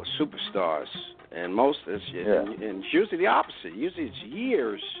overnight were superstars, and and it's usually the opposite. Usually it's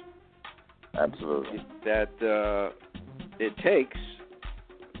years. Absolutely. That it takes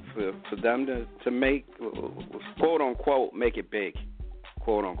for them to make, quote unquote, make it big,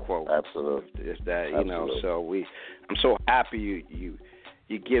 quote unquote. Absolutely. Is that So I'm so happy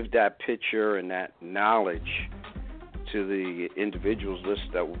you give that picture and that knowledge to the individuals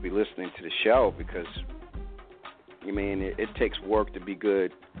that will be listening to the show, because I mean it takes work to be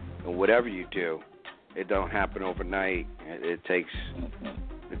good in whatever you do. It don't happen overnight. It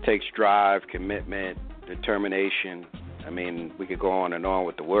takes drive, commitment, determination. I mean, we could go on and on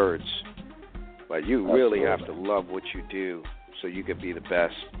with the words, but you really have to love what you do so you could be the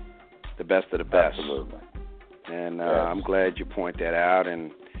best of the best. Absolutely. And I'm glad you point that out.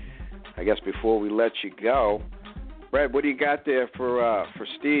 And I guess before we let you go, Brad, what do you got there for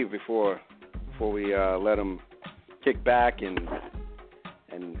Steve before we let him kick back and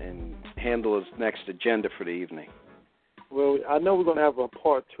handle his next agenda for the evening? Well, I know we're going to have a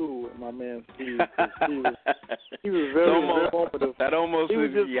part two with my man Steve. He was very informative. That almost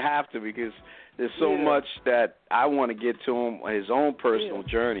you have to, because there's so much that I want to get to him on his own personal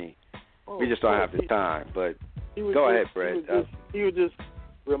journey. We just don't have the time. But go ahead, Brad. He was just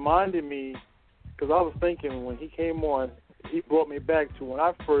reminding me, because I was thinking when he came on, he brought me back to when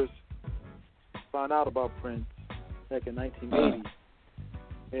I first found out about Prince back in 1980.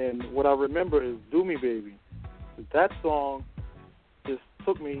 And what I remember is Do Me Baby. That song just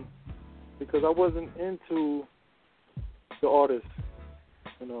took me, because I wasn't into the artist,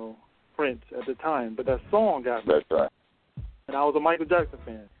 Prince at the time, but that song got me. That's right. And I was a Michael Jackson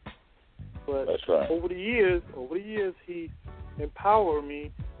fan. But that's right. over the years, he empowered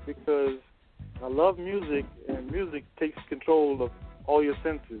me, because I love music, and music takes control of all your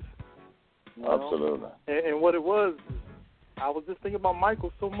senses. Absolutely. And what it was, I was just thinking about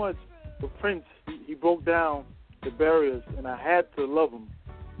Michael so much. With Prince, he broke down the barriers, and I had to love him,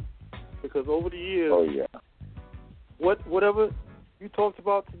 because over the years, whatever you talked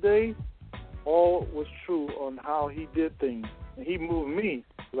about today, all was true on how he did things, and he moved me.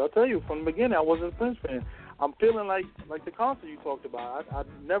 Because I'll tell you, from the beginning, I wasn't a Prince fan. I'm feeling like the concert you talked about. I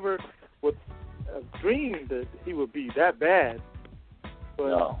never would have dreamed that he would be that bad,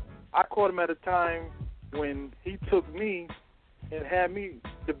 but I caught him at a time when he took me and had me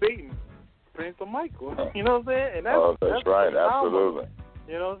debating Prince or Michael. You know what I'm saying? And that's right. Absolutely.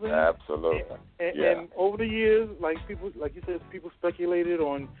 You know what I'm saying? Absolutely. And over the years, like you said, people speculated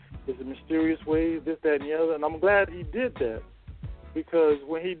on is it mysterious ways, this, that, and the other. And I'm glad he did that, because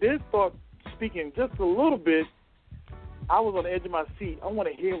when he did start speaking just a little bit, I was on the edge of my seat. I want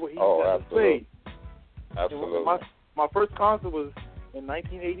to hear what he had to say. Absolutely. My first concert was in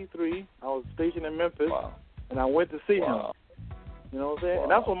 1983. I was stationed in Memphis, and I went to see him. You know what I'm saying?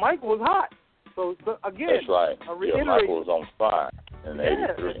 And that's when Michael was hot. So again, that's right. I reiterate, Michael was on fire in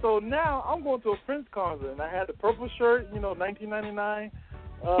 '83. So now I'm going to a Prince concert, and I had the purple shirt, 1999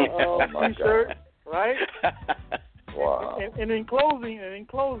 T-shirt, right? Wow. And in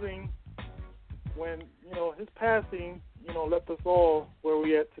closing, when his passing, left us all where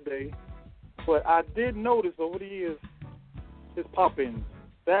we at today. But I did notice over the years his pop-ins.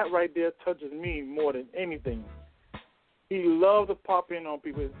 That right there touches me more than anything. He loved to pop in on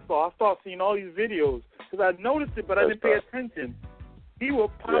people. So I started seeing all these videos because I noticed it, but I didn't pay attention. He will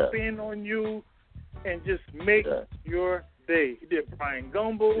pop in on you and just make your day. He did Brian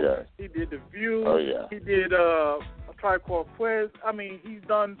Gumble. Yes. He did The View. Oh, yeah. He did A Tribe Called Quest. I mean, he's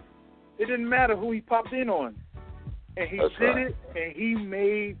done. It didn't matter who he popped in on, and he did it, and he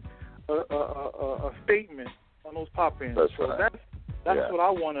made a statement on those pop-ins. That's so right. That's what I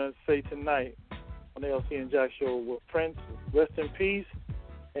want to say tonight on the LCandjack show with Prince. Rest in peace,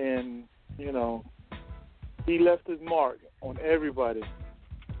 and he left his mark on everybody.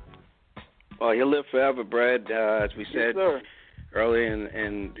 Well, he'll live forever, Brad. As we said earlier,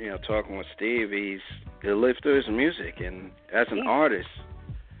 and talking with Steve, he'll live through his music, and as an artist,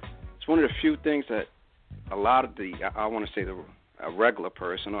 it's one of the few things that a lot of I want to say a regular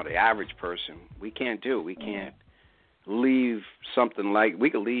person or the average person, we can't do. We can't leave something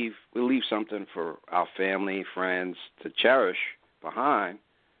we leave something for our family, friends to cherish behind.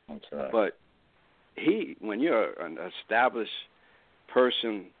 That's right. But when you're an established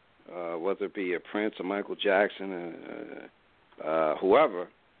person, whether it be a Prince or Michael Jackson, whoever,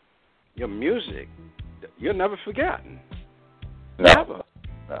 your music, you're never forgotten. No. Never.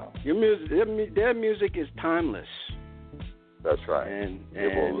 No. Your music, their music is timeless. That's right. And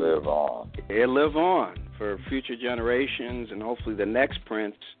it will live on. It'll live on for future generations, and hopefully the next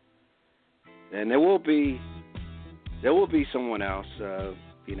Prince. And there will be someone else.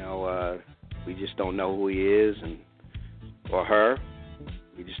 We just don't know who he is or her.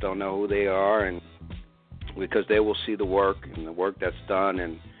 We just don't know who they are, and because they will see the work and the work that's done,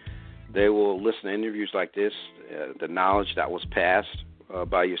 and they will listen to interviews like this, the knowledge that was passed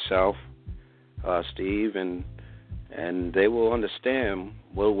by yourself, Steve, and they will understand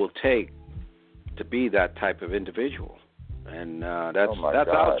what it will take to be that type of individual. And that's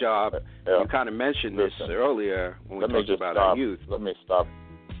our job. You kind of mentioned this earlier when we talked about our youth. Let me stop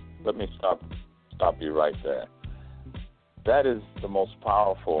you right there. That is the most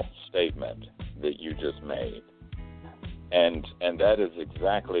powerful statement that you just made. And that is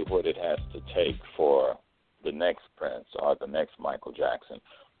exactly what it has to take for the next Prince or the next Michael Jackson.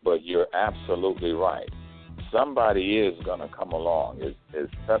 But you're absolutely right. Somebody is going to come along. As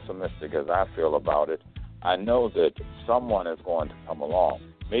pessimistic as I feel about it, I know that someone is going to come along.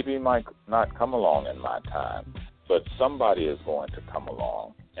 Maybe it might not come along in my time, but somebody is going to come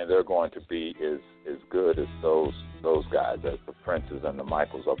along, and they're going to be as good as those guys, as the Princes and the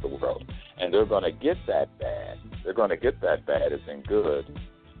Michaels of the world. And they're going to get that bad. They're going to get that bad as in good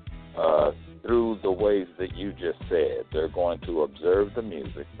through the ways that you just said. They're going to observe the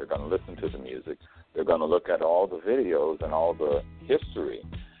music. They're going to listen to the music. They're going to look at all the videos and all the history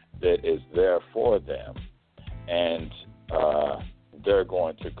that is there for them. And they're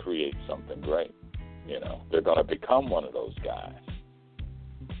going to create something great. They're going to become one of those guys.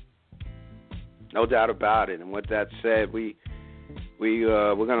 No doubt about it. And with that said, we're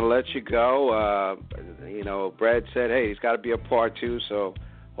going to let you go. Brad said, hey, it's got to be a part 2, so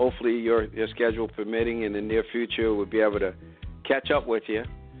hopefully your schedule permitting in the near future we'll be able to catch up with you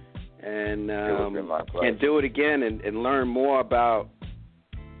and do it again and learn more about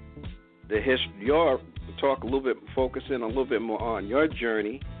the history. Focus in a little bit more on your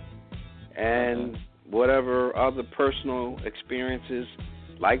journey and whatever other personal experiences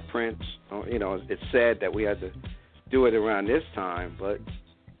like Prince. It's sad that we had to do it around this time, but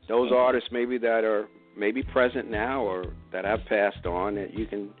those artists maybe that are maybe present now or that have passed on that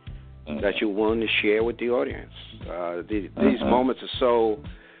that you're willing to share with the audience. These moments are so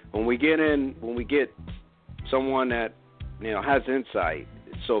when we get someone that has insight,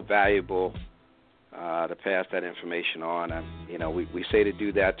 it's so valuable to pass that information on. We say to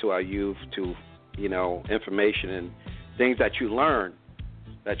do that to our youth, to information and things that you learn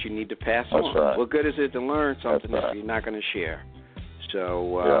that you need to pass on. Right. What good is it to learn something if you're not going to share?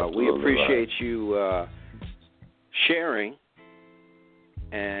 So we appreciate you sharing.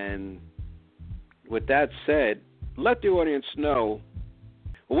 And with that said, let the audience know,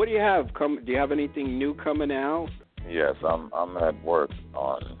 what do you have? Do you have anything new coming out? Yes, I'm at work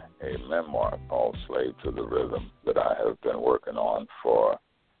on a memoir called Slave to the Rhythm that I have been working on for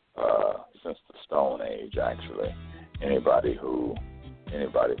since the Stone Age, actually. Anybody who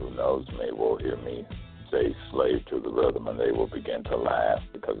anybody who knows me will hear me say slave to the rhythm, and they will begin to laugh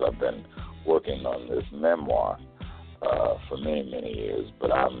because I've been working on this memoir for many, many years.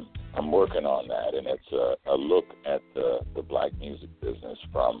 But I'm working on that, and it's a look at the black music business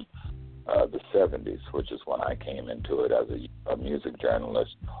from the 70s, which is when I came into it as a music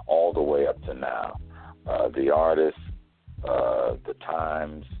journalist, all the way up to now. The artists, the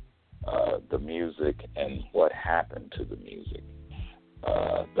times, the music, and what happened to the music.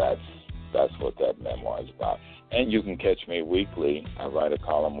 That's what that memoir is about. And you can catch me weekly. I write a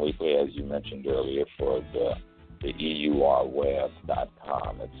column weekly, as you mentioned earlier, for the EURweb.com.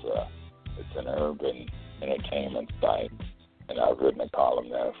 It's an urban entertainment site, and I've written a column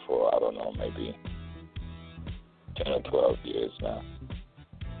there for, I don't know, maybe 10 or 12 years now.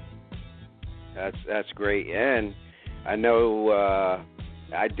 That's great. And I know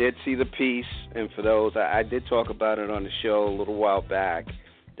I did see the piece, and for those, I did talk about it on the show a little while back.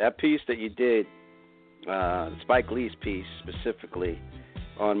 That piece that you did, Spike Lee's piece specifically,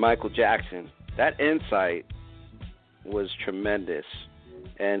 on Michael Jackson, that insight was tremendous.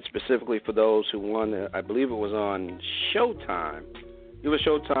 And specifically for those who won, I believe it was on Showtime. It was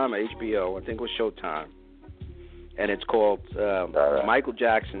Showtime or HBO. I think it was Showtime. And it's called Michael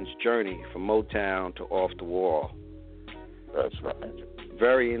Jackson's Journey from Motown to Off the Wall. That's right.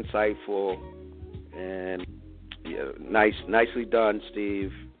 Very insightful and nicely done,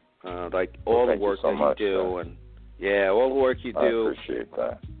 Steve. Like all the work that you do, and all the work you do. I appreciate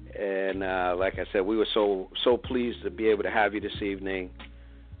that. And like I said, we were so pleased to be able to have you this evening,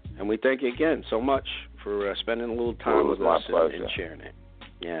 and we thank you again so much for spending a little time with us and sharing it.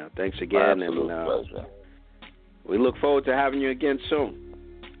 Yeah, thanks again, my absolute pleasure. We look forward to having you again soon.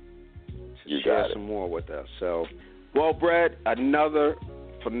 You share got some more with us. So, well, Brett, another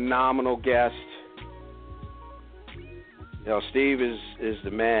phenomenal guest. You know, Steve is the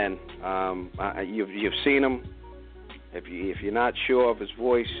man. You've seen him. If you're not sure of his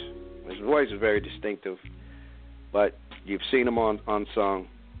voice is very distinctive. But you've seen him on Unsung.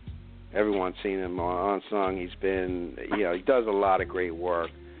 Everyone's seen him on Unsung. He's been, he does a lot of great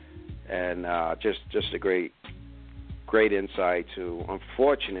work, and just a great insight to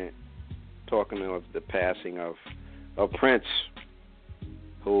unfortunate talking of the passing of Prince,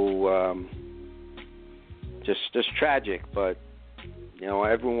 who. Just tragic, but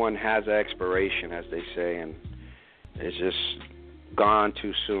everyone has an expiration, as they say, and it's just gone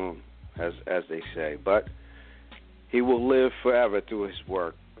too soon, as they say. But he will live forever through his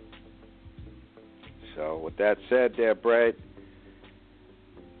work. So, with that said, there, Brett,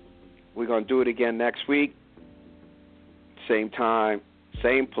 we're gonna do it again next week, same time,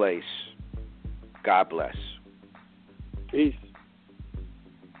 same place. God bless. Peace.